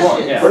whatever you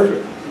want. Yeah.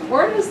 Perfect.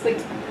 Where does the,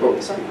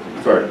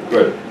 Sorry, go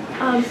ahead.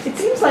 it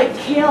seems like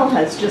kale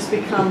has just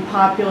become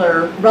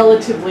popular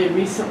relatively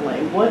recently.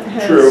 What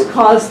has True.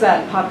 caused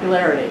that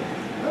popularity?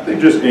 I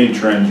think just any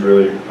trends,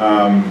 really.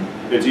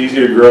 It's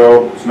easy to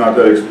grow, it's not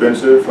that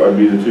expensive, I'd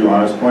be the two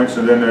honest points,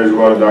 and then there's a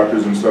lot of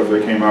doctors and stuff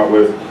that came out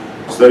with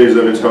studies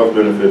of its health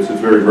benefits. It's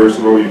very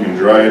versatile, you can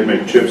dry it,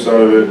 make chips out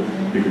of it,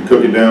 you can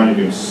cook it down, you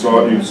can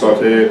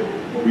saute it.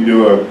 We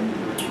do a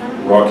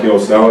raw kale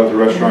salad at the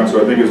restaurant,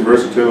 so I think its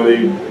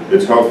versatility,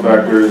 its health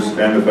factors,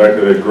 and the fact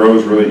that it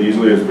grows really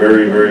easily is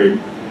very, very,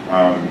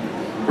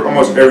 for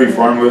almost every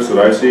farm list that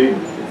I see,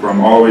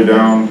 from all the way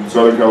down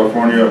Southern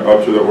California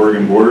up to the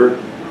Oregon border,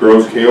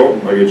 grows kale.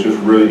 Like, it's just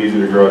really easy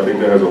to grow. I think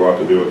that has a lot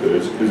to do with it.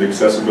 It's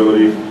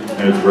accessibility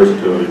and its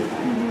versatility.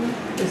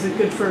 Is it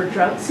good for a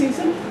drought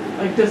season?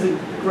 Like, does it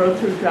grow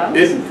through droughts?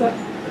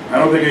 I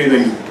don't think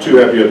anything's too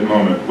happy at the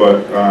moment,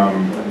 but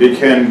it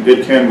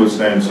can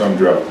withstand some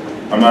drought.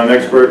 I'm not an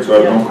expert,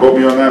 so don't quote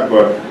me on that,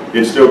 but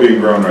it's still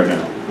being grown right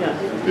now.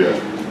 Yeah.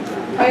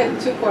 I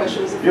have two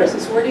questions. The first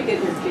is, where do you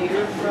get your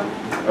gator from?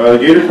 The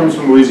gator comes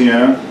from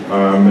Louisiana.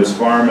 This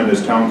farm in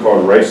this town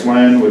called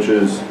Riceland, which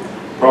is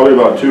probably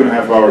about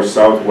 2.5 hours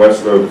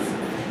southwest of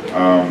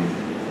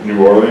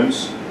New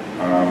Orleans.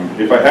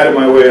 If I had it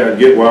my way, I'd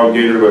get wild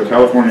gator, but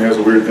California has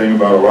a weird thing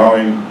about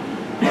allowing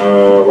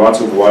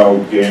lots of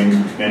wild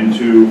game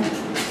into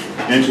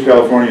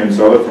California and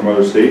sell it from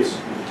other states.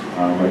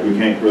 Like, we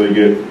can't really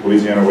get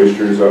Louisiana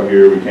oysters out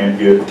here. We can't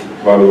get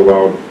a lot of the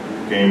wild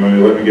game. They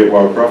let me get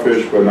wild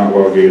crawfish, but not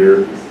wild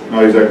gator.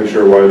 Not exactly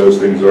sure why those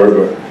things are,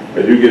 but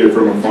I do get it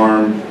from a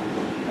farm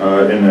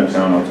in that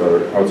town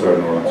outside of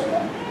New Orleans.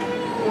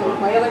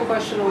 My other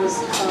question was,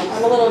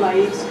 I'm a little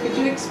naive, so could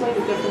you explain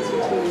the difference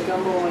between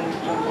gumbo and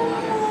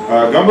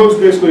jambalaya? Gumbo is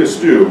basically a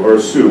stew or a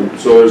soup,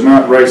 so there's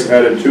not rice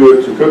added to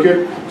it to cook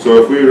it. So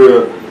if we were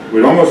to,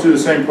 we'd almost do the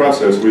same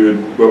process. We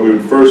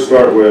would first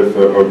start with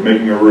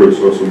making a roux,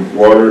 so some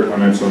water,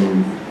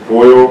 some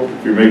oil.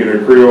 If you're making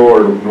a Creole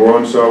or New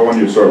Orleans style one,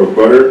 you'd start with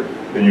butter,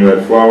 then you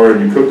add flour,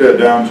 and you cook that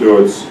down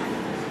till it's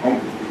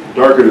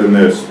darker than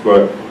this,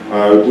 but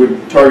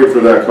we'd target for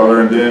that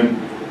color, and then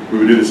we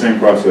would do the same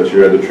process.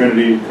 You add the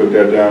Trinity, cook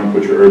that down,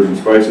 put your herbs and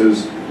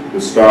spices, the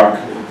stock,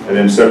 and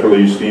then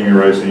separately you steam your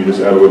rice and you just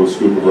add a little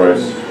scoop of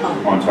rice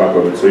on top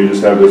of it. So you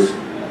just have this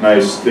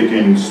nice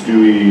thickened,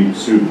 stewy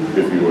soup,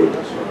 if you would.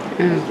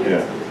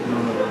 Yeah.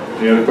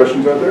 Any other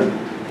questions out there?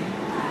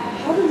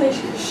 How do they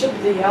ship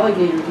the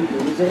alligator to you?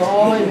 Is it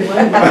all in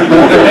one? It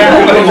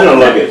comes in a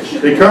luggage.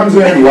 It comes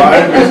in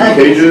live in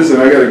cages,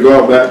 and I got to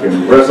go out back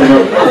and press them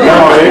up.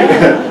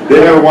 No,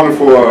 they have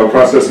wonderful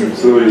processing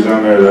facilities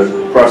down there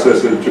that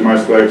process it to my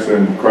specs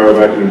and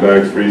cryovac it in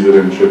bags, freeze it,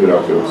 and ship it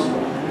out to us.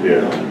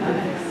 Yeah.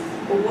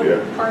 Well,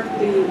 what part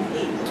do you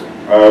eat?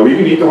 We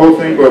can eat the whole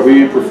thing, but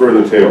we prefer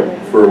the tail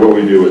for what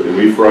we do with it.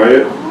 We fry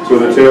it, so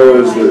the tail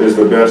is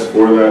the best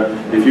for that.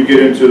 If you get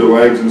into the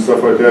legs and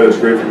stuff like that, it's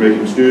great for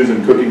making stews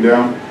and cooking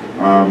down.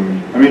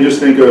 I mean, just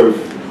think of,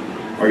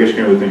 I guess you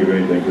can't really think of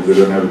anything because it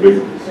doesn't have a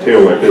big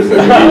tail like this that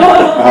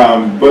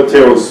we eat. But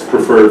tail is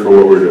preferred for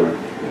what we're doing.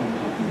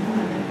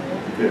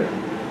 Yeah.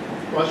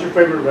 What's your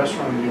favorite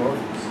restaurant in New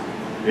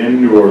Orleans?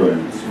 In New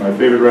Orleans, my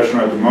favorite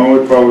restaurant at the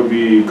moment would probably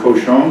be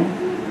Cochon.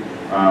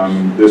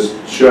 This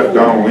chef,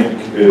 Donald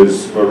Link,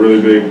 is a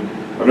really big,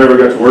 I've never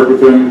got to work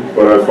with him,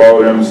 but I've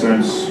followed him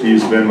since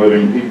he's been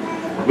living, he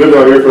lived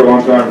out here for a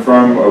long time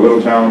from a little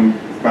town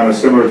kind of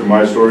similar to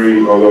my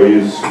story, although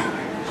he's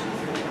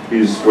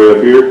way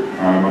up here.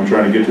 I'm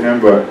trying to get to him,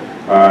 but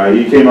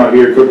he came out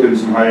here, cooked in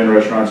some high-end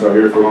restaurants out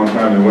here for a long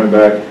time, and went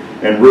back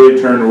and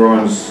really turned New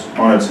Orleans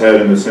on its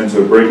head in the sense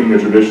of breaking the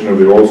tradition of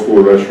the old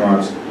school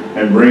restaurants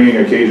and bringing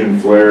a Cajun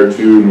flair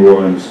to New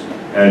Orleans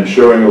and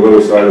showing a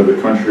little side of the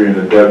country and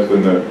the depth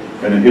and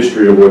the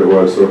history of what it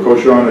was. So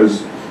Cochon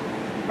is,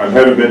 I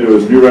haven't been to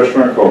his new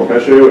restaurant called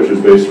Peche, which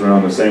is based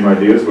around the same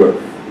ideas,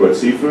 but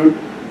seafood.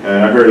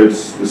 And I heard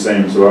it's the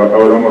same, so I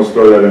would almost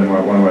throw that in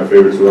one of my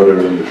favorites without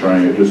ever even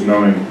trying it, just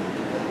knowing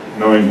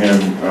him,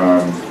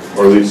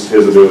 or at least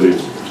his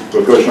abilities.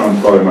 But Cochon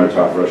is probably my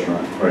top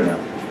restaurant right now.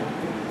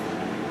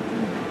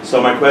 So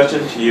my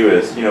question to you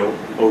is, you know,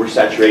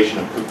 oversaturation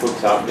of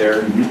cookbooks out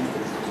there.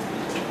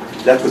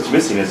 Mm-hmm. That's what's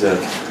missing is a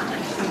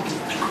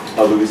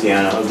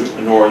Louisiana,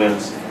 a New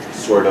Orleans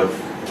sort of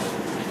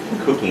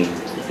cooking.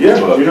 Yeah,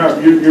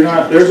 you're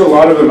not. There's a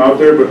lot of them out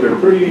there, but they're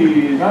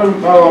pretty. Not a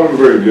lot of them are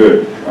very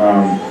good.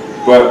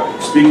 But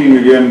speaking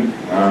again,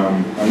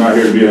 I'm not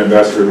here to be an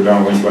ambassador for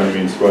Donald Link by any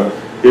means, but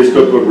his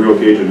cookbook, Real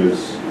Cajun,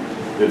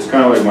 it's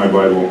kind of like my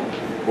Bible.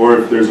 Or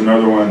if there's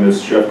another one,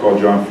 this chef called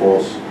John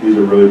False. He's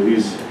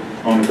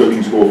owned a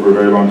cooking school for a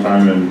very long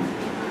time in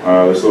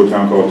this little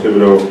town called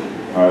Thibodeau,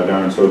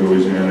 down in southern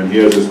Louisiana, and he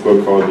has this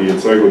book called The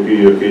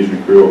Encyclopedia of Cajun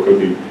and Creole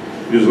Cooking.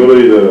 It is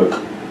literally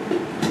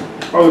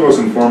probably the most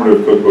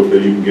informative cookbook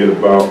that you can get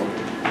about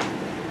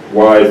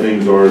why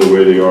things are the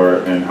way they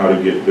are and how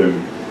to get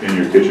them in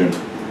your kitchen.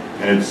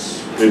 And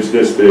it's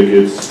this big,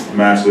 it's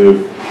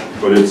massive,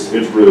 but it's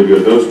really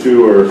good. Those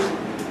two are,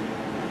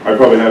 I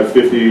probably have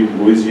 50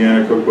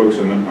 Louisiana cookbooks,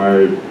 and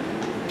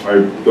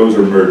those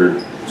are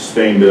murdered,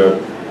 stained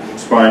up,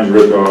 spines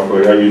ripped off.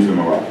 Like, I use them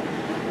a lot,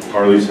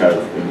 or at least have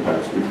in the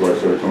past before I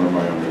started coming to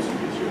my own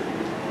recipes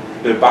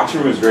here. The box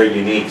room is very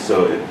unique,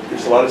 so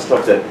there's a lot of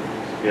stuff that,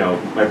 you know,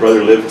 my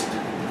brother lived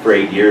for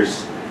 8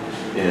 years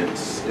in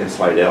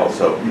Slidell,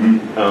 so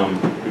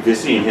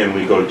visiting him,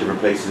 we go to different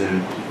places,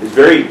 and it's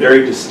very,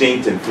 very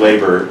distinct in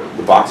flavor.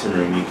 The boxing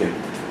room, you can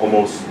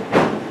almost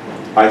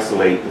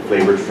isolate the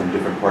flavors from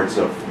different parts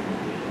of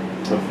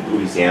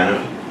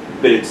Louisiana,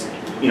 but it's,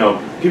 you know,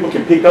 people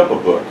can pick up a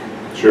book,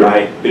 sure,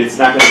 right? But it's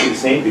not going to be the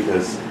same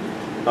because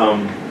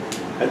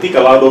I think a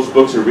lot of those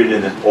books are written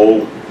in an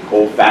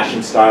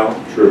old-fashioned style,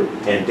 true,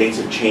 and things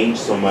have changed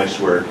so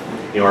much where,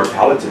 you know, our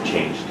palates have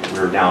changed.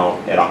 We're now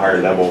at a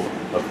higher level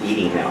of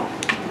eating now.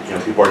 You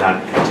know, people are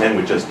not content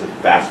with just a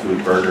fast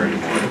food burger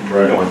anymore.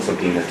 Right. They want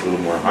something that's a little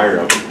more higher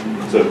up.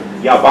 So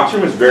yeah, box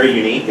room is very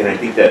unique, and I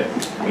think that,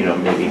 you know,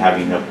 maybe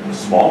having a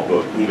small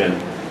book even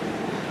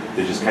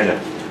that just kind of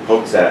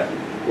pokes at.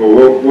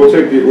 Well, we'll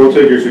take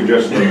your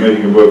suggestion of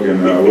making a book,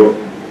 and we'll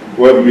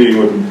have a meeting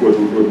with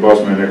the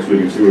boss man next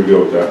week and see where we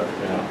go with that.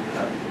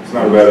 Yeah. It's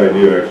not a bad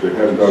idea, actually. I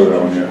haven't thought of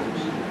that one yet.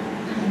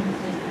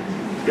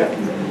 Yeah.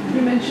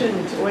 You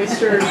mentioned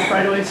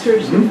fried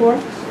oysters before.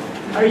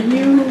 Are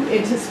you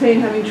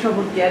anticipating having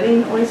trouble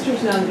getting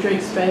oysters now that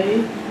Drake's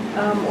Bay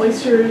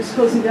oysters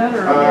closing down,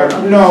 or are there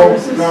other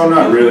sources? No,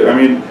 not really. I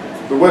mean,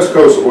 the West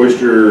Coast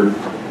oyster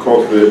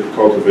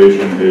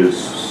cultivation is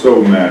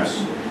so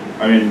mass.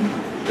 I mean,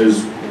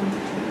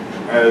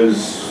 as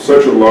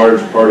such a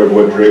large part of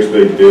what Drake's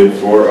Bay did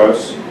for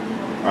us,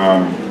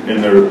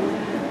 in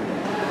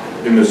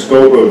the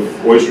scope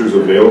of oysters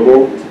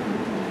available,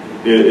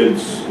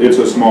 it's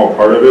a small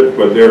part of it,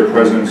 but their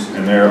presence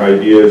and their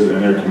ideas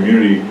and their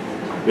community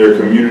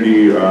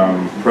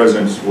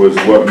presence was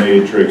what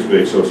made Drake's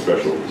Bay so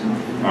special.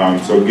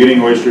 So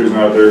getting oysters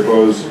now that they're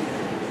closed,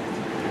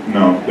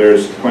 no.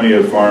 There's plenty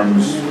of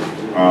farms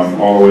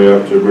all the way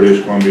up to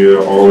British Columbia,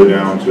 all the way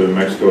down to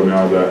Mexico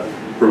now that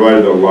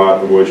provided a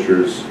lot of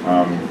oysters,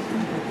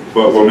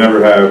 but we'll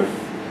never have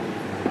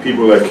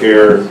people that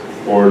care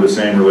or the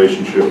same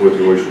relationship with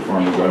the oyster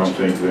farmers, I don't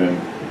think, than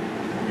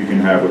you can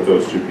have with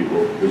those two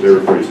people, because they were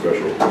pretty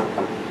special.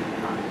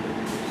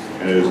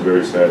 And it is a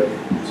very sad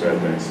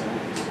thing.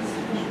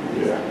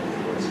 Yeah.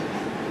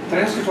 Can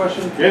I ask you a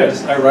question?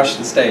 Yes. I rushed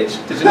the stage.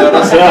 Did you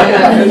notice?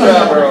 Good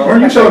job, Earl.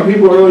 Weren't you telling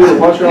people earlier to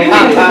watch your I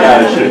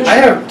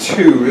have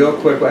two real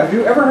quick. Have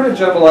you ever heard of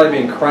jambalaya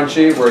being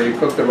crunchy, where you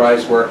cook the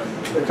rice, where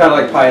kind of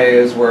like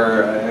paellas,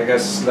 where I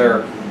guess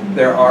there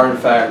are in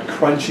fact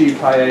crunchy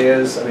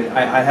paellas? I mean,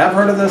 I have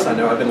heard of this. I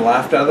know I've been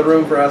laughed out of the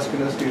room for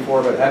asking this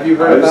before, but have you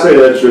heard of that? I'd say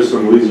that's just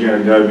some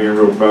Louisiana guy being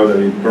real proud that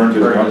he burnt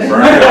his gun.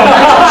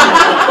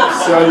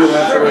 Tell you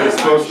that's the way it's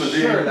supposed to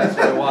be. Sure, that's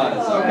what it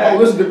was. Oh,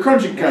 this is the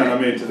crunchy kind I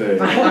made today.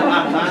 All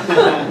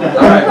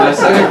right, my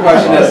second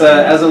question is,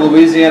 as a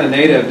Louisiana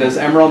native, does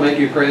emerald make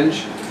you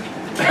cringe?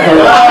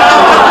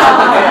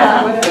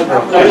 Now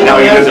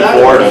he lives in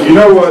Florida. You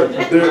know what?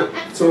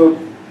 So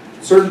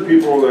certain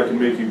people that can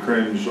make you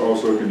cringe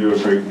also can do a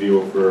great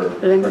deal for our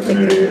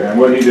community. And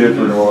what he did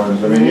for New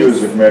Orleans, I mean, he was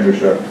the commander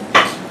chef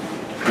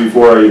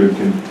before I even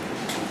can,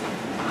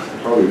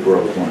 probably before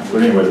I was born.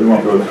 But anyway, we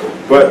won't go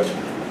there. But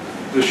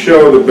the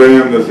show, the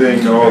band, the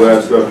thing, all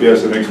that stuff,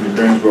 yes, it makes me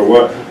cringe, but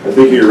what I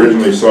think he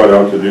originally sought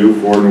out to do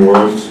for New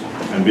Orleans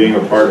and being a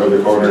part of the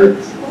culinary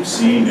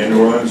scene in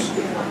New Orleans,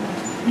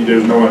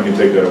 there's no one can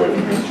take that away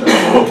from me.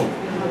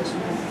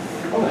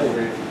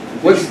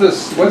 What's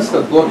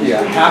the book you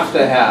have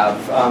to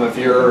have if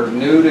you're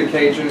new to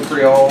Cajun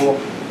Creole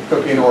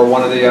cooking or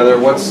one or the other?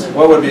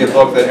 What would be a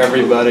book that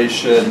everybody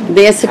should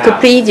The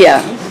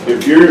encyclopedia.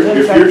 If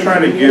you're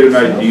trying to get an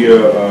idea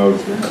of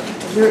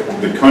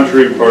the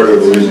country part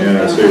of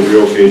Louisiana, I'd say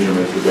Real Cajun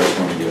is the best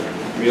one to get.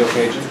 Real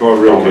Cajun? It's called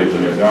Real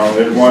Cajun. Yeah. Now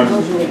it won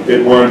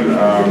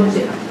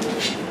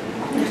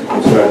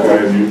what's that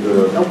guy the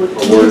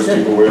awards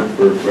people win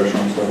for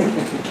restaurant stuff?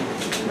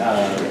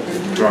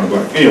 Drawing a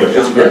blank. Anyway,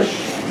 it's great.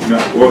 No,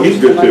 well, he's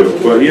good too,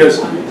 but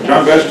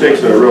John Besh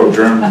takes a real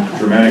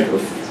Germanic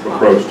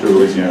approach to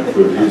Louisiana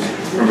food. He's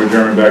from a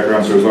German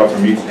background, so there's lots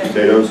of meats and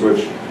potatoes,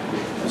 which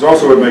is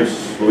also what makes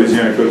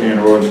Louisiana cooking and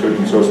New Orleans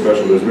cooking so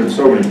special. There's been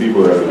so many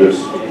people that have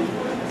just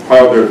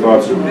piled their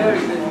thoughts and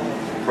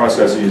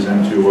processes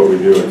into what we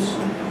do. It's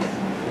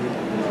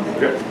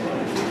okay.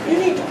 You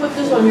need to put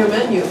this on your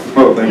menu.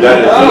 Oh, thank you.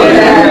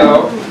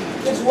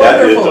 It's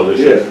That is wonderful.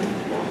 delicious.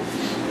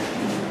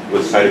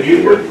 What side of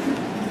you put?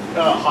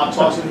 Hot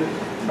sauce in it?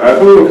 I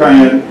put a little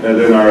cayenne and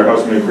then our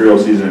house-made Creole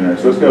season in there,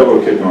 so it's got a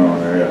little kick going on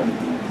there, yeah.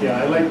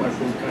 Yeah, I like my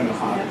food kind of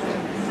hot.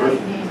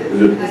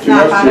 Is it too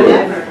much?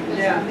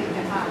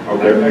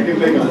 Okay. I can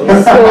make a little.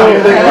 Like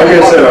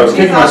I said, I was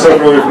kicking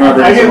myself earlier for not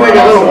I bringing can some make a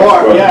little hot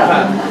sauce, more, but-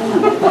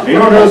 yeah. You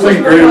know what another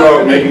thing great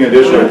about making a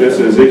dish like this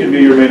is it can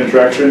be your main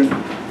attraction.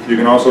 You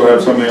can also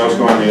have something else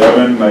go in the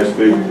oven, nice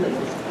big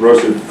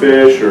roasted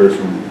fish or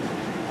some,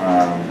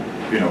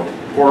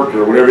 pork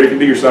or whatever. It can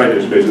be your side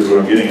dish, basically is what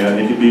I'm getting at.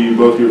 It can be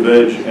both your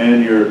veg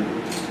and your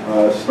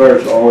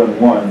starch all in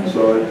one.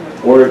 So,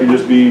 or it can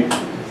just be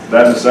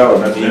that and a salad.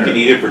 That's You dinner. can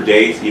eat it for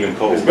days, even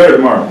cold. It's better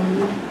tomorrow.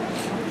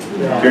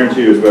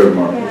 Guarantee you it's better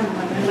tomorrow.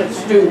 Like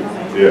stew.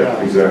 Yeah,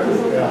 exactly.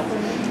 Yeah.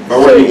 If I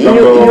were So to eat you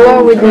gumbo,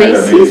 are with I'd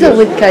have Macy's or maybe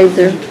with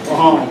Kaiser?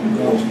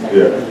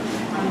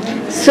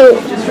 Yeah. So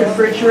Just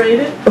refrigerate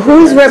it.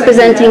 who's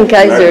representing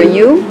Kaiser?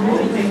 You?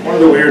 One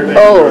of the weird things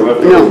Oh, are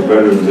leftovers no. is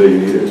better than the day you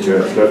eat it.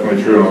 Yeah, it's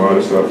definitely true on a lot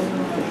of stuff.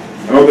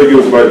 I don't think it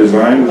was by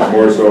design, it's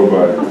more so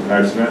by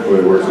accident, but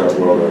it works out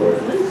well that way.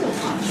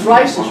 This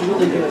rice is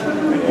really good.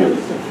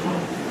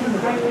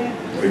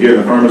 Again,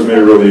 the farmers made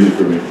it real easy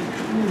for me.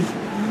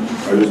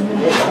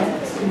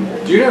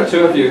 Do you know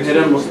too, if you hit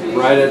them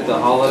right at the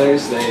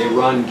holidays, they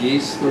run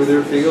geese through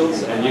their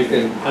fields, and you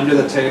can, under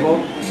the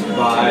table,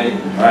 buy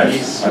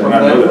geese I did from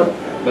not know them.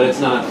 that. But it's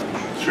not,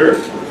 Sure.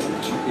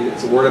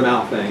 it's a word of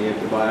mouth thing. You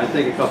have to buy. I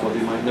think a couple of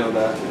you might know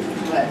that.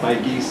 Buy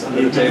geese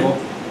under the table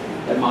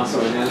at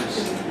Montserrat.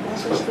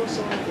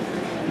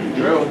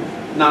 True.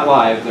 Not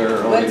live,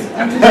 they're already.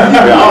 Here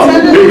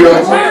you go.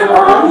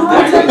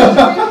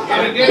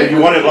 If you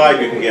want it live,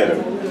 you can get it.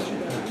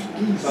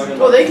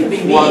 Well, they can be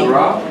One mean.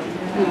 raw?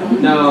 No,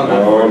 no.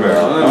 Oh, no.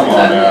 Come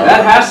on now.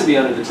 That has to be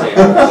under the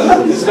table,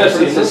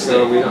 especially in this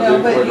store. We don't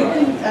do foie gras.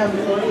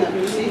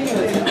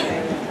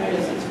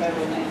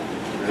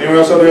 Anyone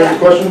else out there have any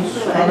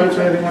questions, comments,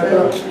 anything like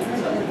that?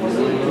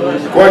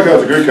 The quiet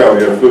cow's a good cow,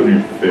 you have food in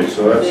your face,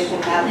 so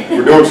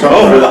we're doing something.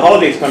 Oh, for the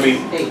holidays coming,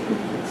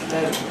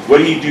 what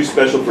do you do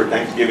special for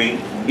Thanksgiving?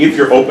 If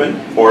you're open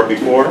or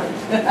before?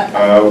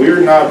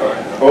 We're not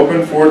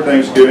open for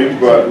Thanksgiving,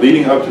 but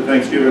leading up to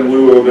Thanksgiving, we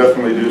will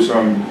definitely do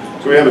some.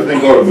 So we have a thing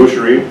called a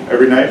boucherie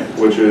every night,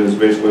 which is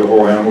basically a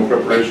whole animal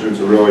preparation. It's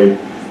a really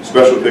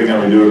special thing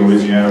that we do in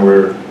Louisiana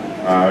where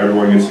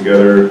everyone gets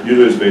together.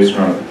 Usually it's based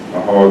around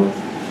a hog,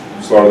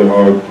 slaughter the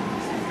hog.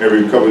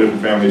 Every couple of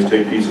different families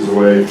take pieces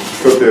away,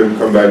 cook them,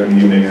 come back in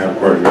the evening and have a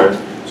party, right?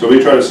 So we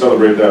try to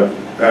celebrate that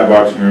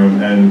boxing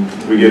room, and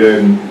we get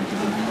in.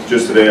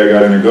 Just today I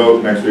got in a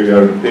goat, next week I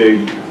got in a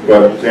pig.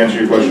 But to answer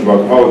your question about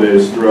the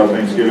holidays, throughout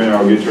Thanksgiving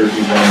I'll get turkeys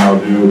in, I'll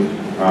do,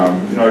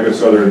 like a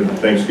southern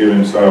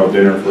Thanksgiving style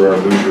dinner for our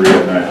boucherie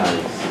at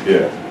night.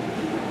 Yeah.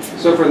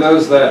 So for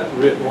those that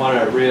want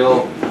a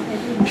real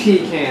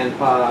pecan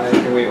pie,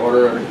 can we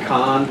order a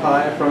pecan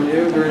pie from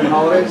you during the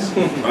holidays?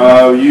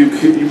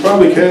 You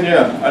probably can,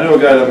 yeah. I know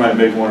a guy that might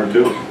make one or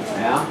two.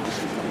 Yeah,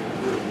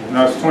 Yeah?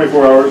 Now, it's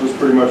 24 hours is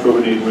pretty much what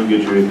we need. We can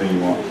get you anything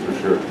you want, for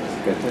sure.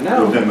 Good to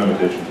know. Within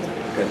limitation.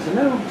 Good to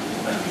know.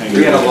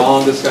 We had a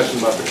long discussion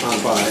about the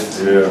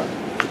confines. Yeah.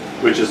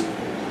 Which is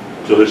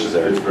delicious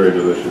there. It's very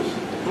delicious.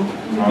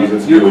 As long as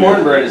it's Your gooey.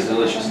 cornbread is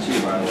delicious too,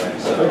 by the way.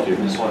 So Thank you.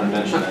 just wanted to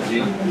mention that. Do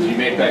you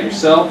make that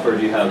yourself, or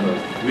do you have a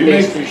We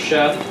make- pastry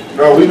chef?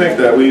 No, we make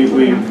that. We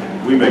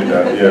make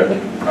that. Yeah.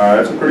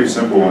 That's a pretty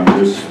simple one.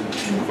 Just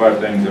 5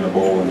 things in a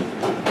bowl and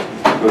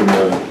put them in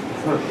the oven.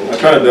 I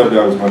try to dub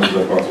down as much as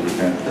I possibly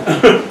can.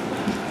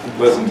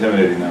 Less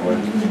intimidating that way.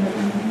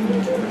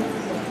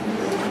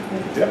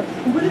 Yeah.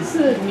 What is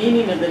the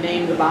meaning of the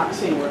name, the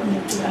boxing room?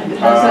 Does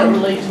that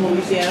relate to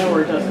Louisiana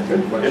or doesn't it?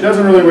 It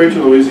doesn't really relate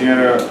to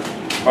Louisiana,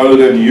 other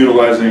than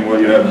utilizing what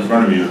you have in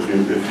front of you,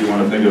 if you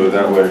want to think of it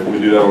that way. We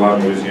do that a lot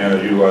in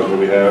Louisiana, utilize what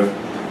we have.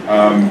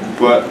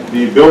 But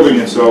the building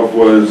itself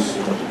was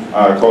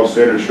called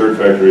Standard Shirt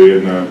Factory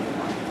in the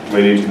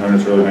late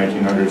 1800s, early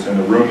 1900s, and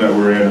the room that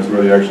we're in is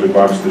where they actually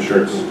boxed the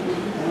shirts.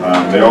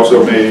 They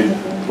also made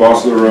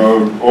Boss of the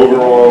Road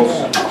overalls.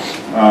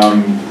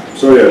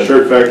 So yeah,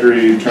 Shirt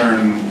Factory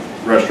turned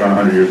restaurant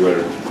 100 years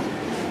later.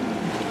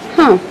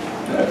 Huh.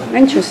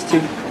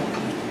 Interesting.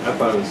 I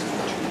thought it was.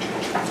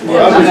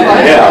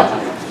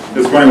 Yeah.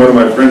 It's funny, one of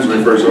my friends when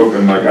we first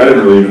opened, like, I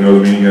didn't really even know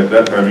the meaning at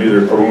that time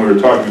either, or when we were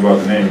talking about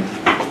the name,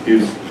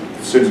 he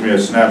sends me a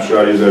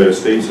snapshot. He was at a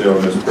estate sale,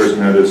 and this person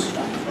had this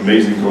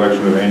amazing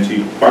collection of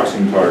antique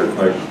boxing cards,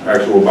 like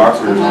actual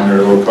boxers on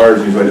their little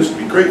cards, and he's like, this would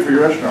be great for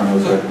your restaurant. I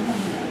was like,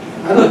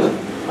 I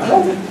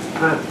don't think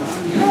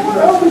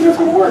that's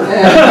going to work.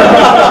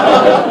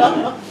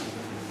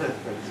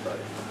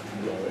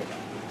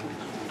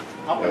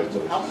 How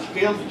many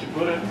scales did you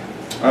put in?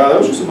 That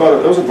was just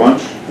about, that was a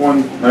bunch,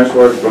 one nice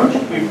large bunch.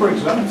 It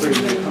breaks up pretty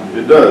good.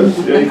 It does.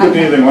 Yeah, you cook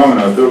anything long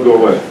enough, it'll go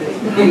away.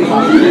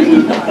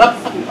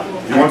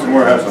 You want some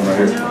more, have some right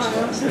here.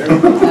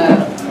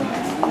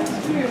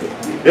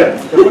 Yeah.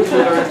 What did you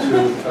learn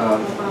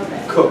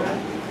to cook?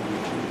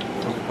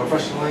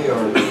 Professionally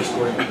or just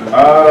working?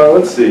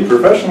 Let's see.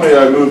 Professionally,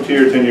 I moved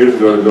here 10 years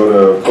ago to go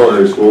to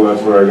culinary school.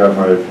 That's where I got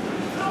my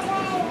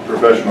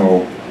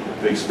professional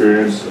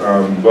experience.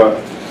 But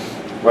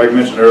like I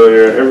mentioned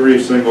earlier, every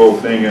single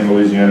thing in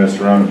Louisiana is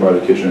surrounded by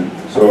the kitchen.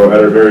 So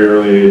at a very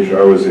early age,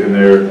 I was in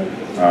there,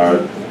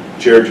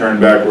 chair turned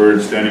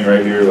backwards, standing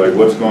right here, like,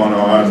 what's going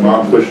on?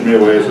 Mom pushed me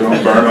away so I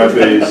don't burn my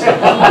face.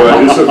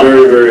 But it's a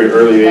very, very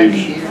early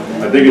age.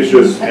 I think it's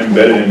just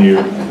embedded in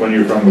you when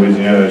you're from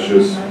Louisiana. It's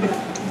just,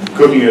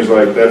 cooking is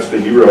like, that's the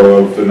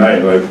hero of the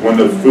night. Like, when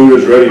the food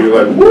is ready, you're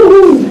like,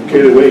 woohoo,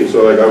 can't wait.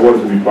 So like, I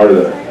wanted to be part of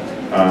that.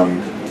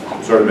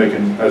 Started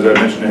making, as I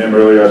mentioned to him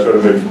earlier, I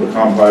started making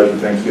pecan pies for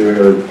Thanksgiving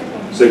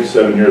at 6,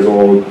 7 years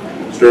old.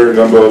 Stirring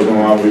gumbo was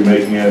going on, we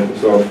making it.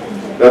 So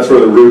that's where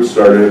the roots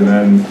started, and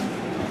then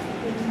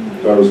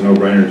thought it was a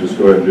no-brainer to just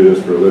go ahead and do this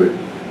for a living.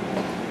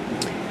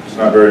 It's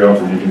not very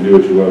often you can do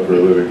what you love for a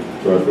living,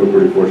 so I feel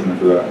pretty fortunate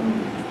for that.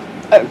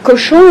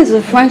 Cochon is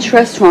a French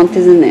restaurant,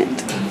 isn't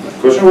it?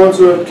 Cochon's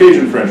a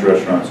Cajun French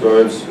restaurant, so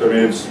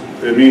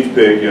it means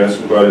pig, yes,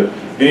 but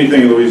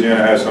anything in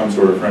Louisiana has some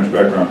sort of French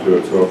background to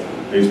it, so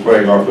he's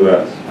playing off of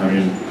that. I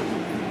mean,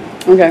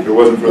 Okay. if it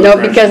wasn't for the No,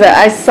 French, because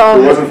I saw.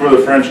 if it wasn't for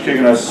the French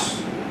kicking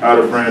us out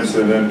of France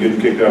and then getting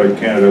kicked out of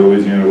Canada,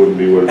 Louisiana wouldn't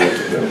be what it is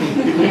today.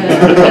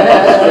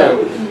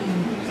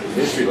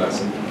 History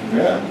lesson.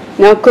 Yeah.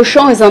 Now,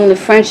 Cochon is on the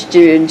French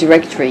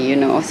directory, you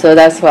know, so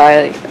that's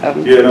why.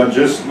 Yeah, no,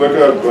 just look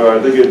up, I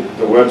think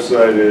the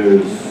website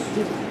is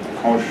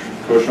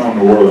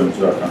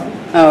cochonneworleans.com.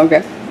 Oh,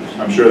 okay.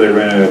 I'm sure they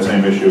ran into that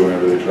same issue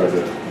whenever they tried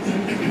to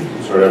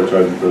start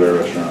advertising for their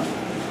restaurant.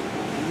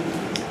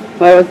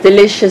 Well,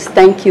 delicious.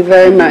 Thank you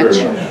very much.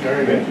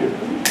 Thank you.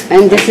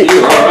 And this is. All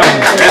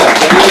right.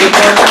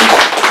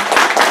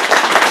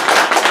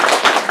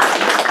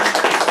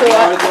 So I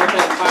was working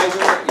at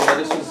Kaiser.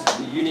 This was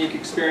a unique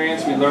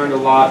experience. We learned a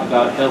lot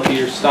about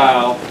healthier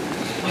style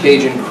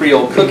Cajun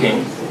Creole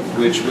cooking,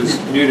 which was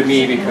new to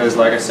me because,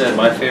 like I said,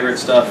 my favorite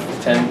stuff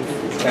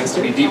tends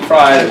to be deep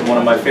fried at one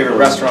of my favorite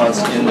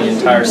restaurants in the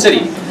entire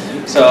city.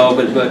 So,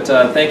 but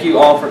thank you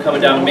all for coming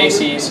down to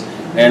Macy's,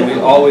 and we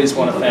always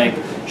want to thank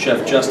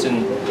Chef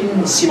Justin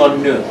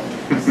Simoneaux.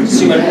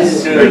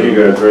 Thank you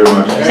guys very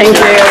much. Thank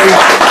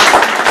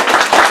you.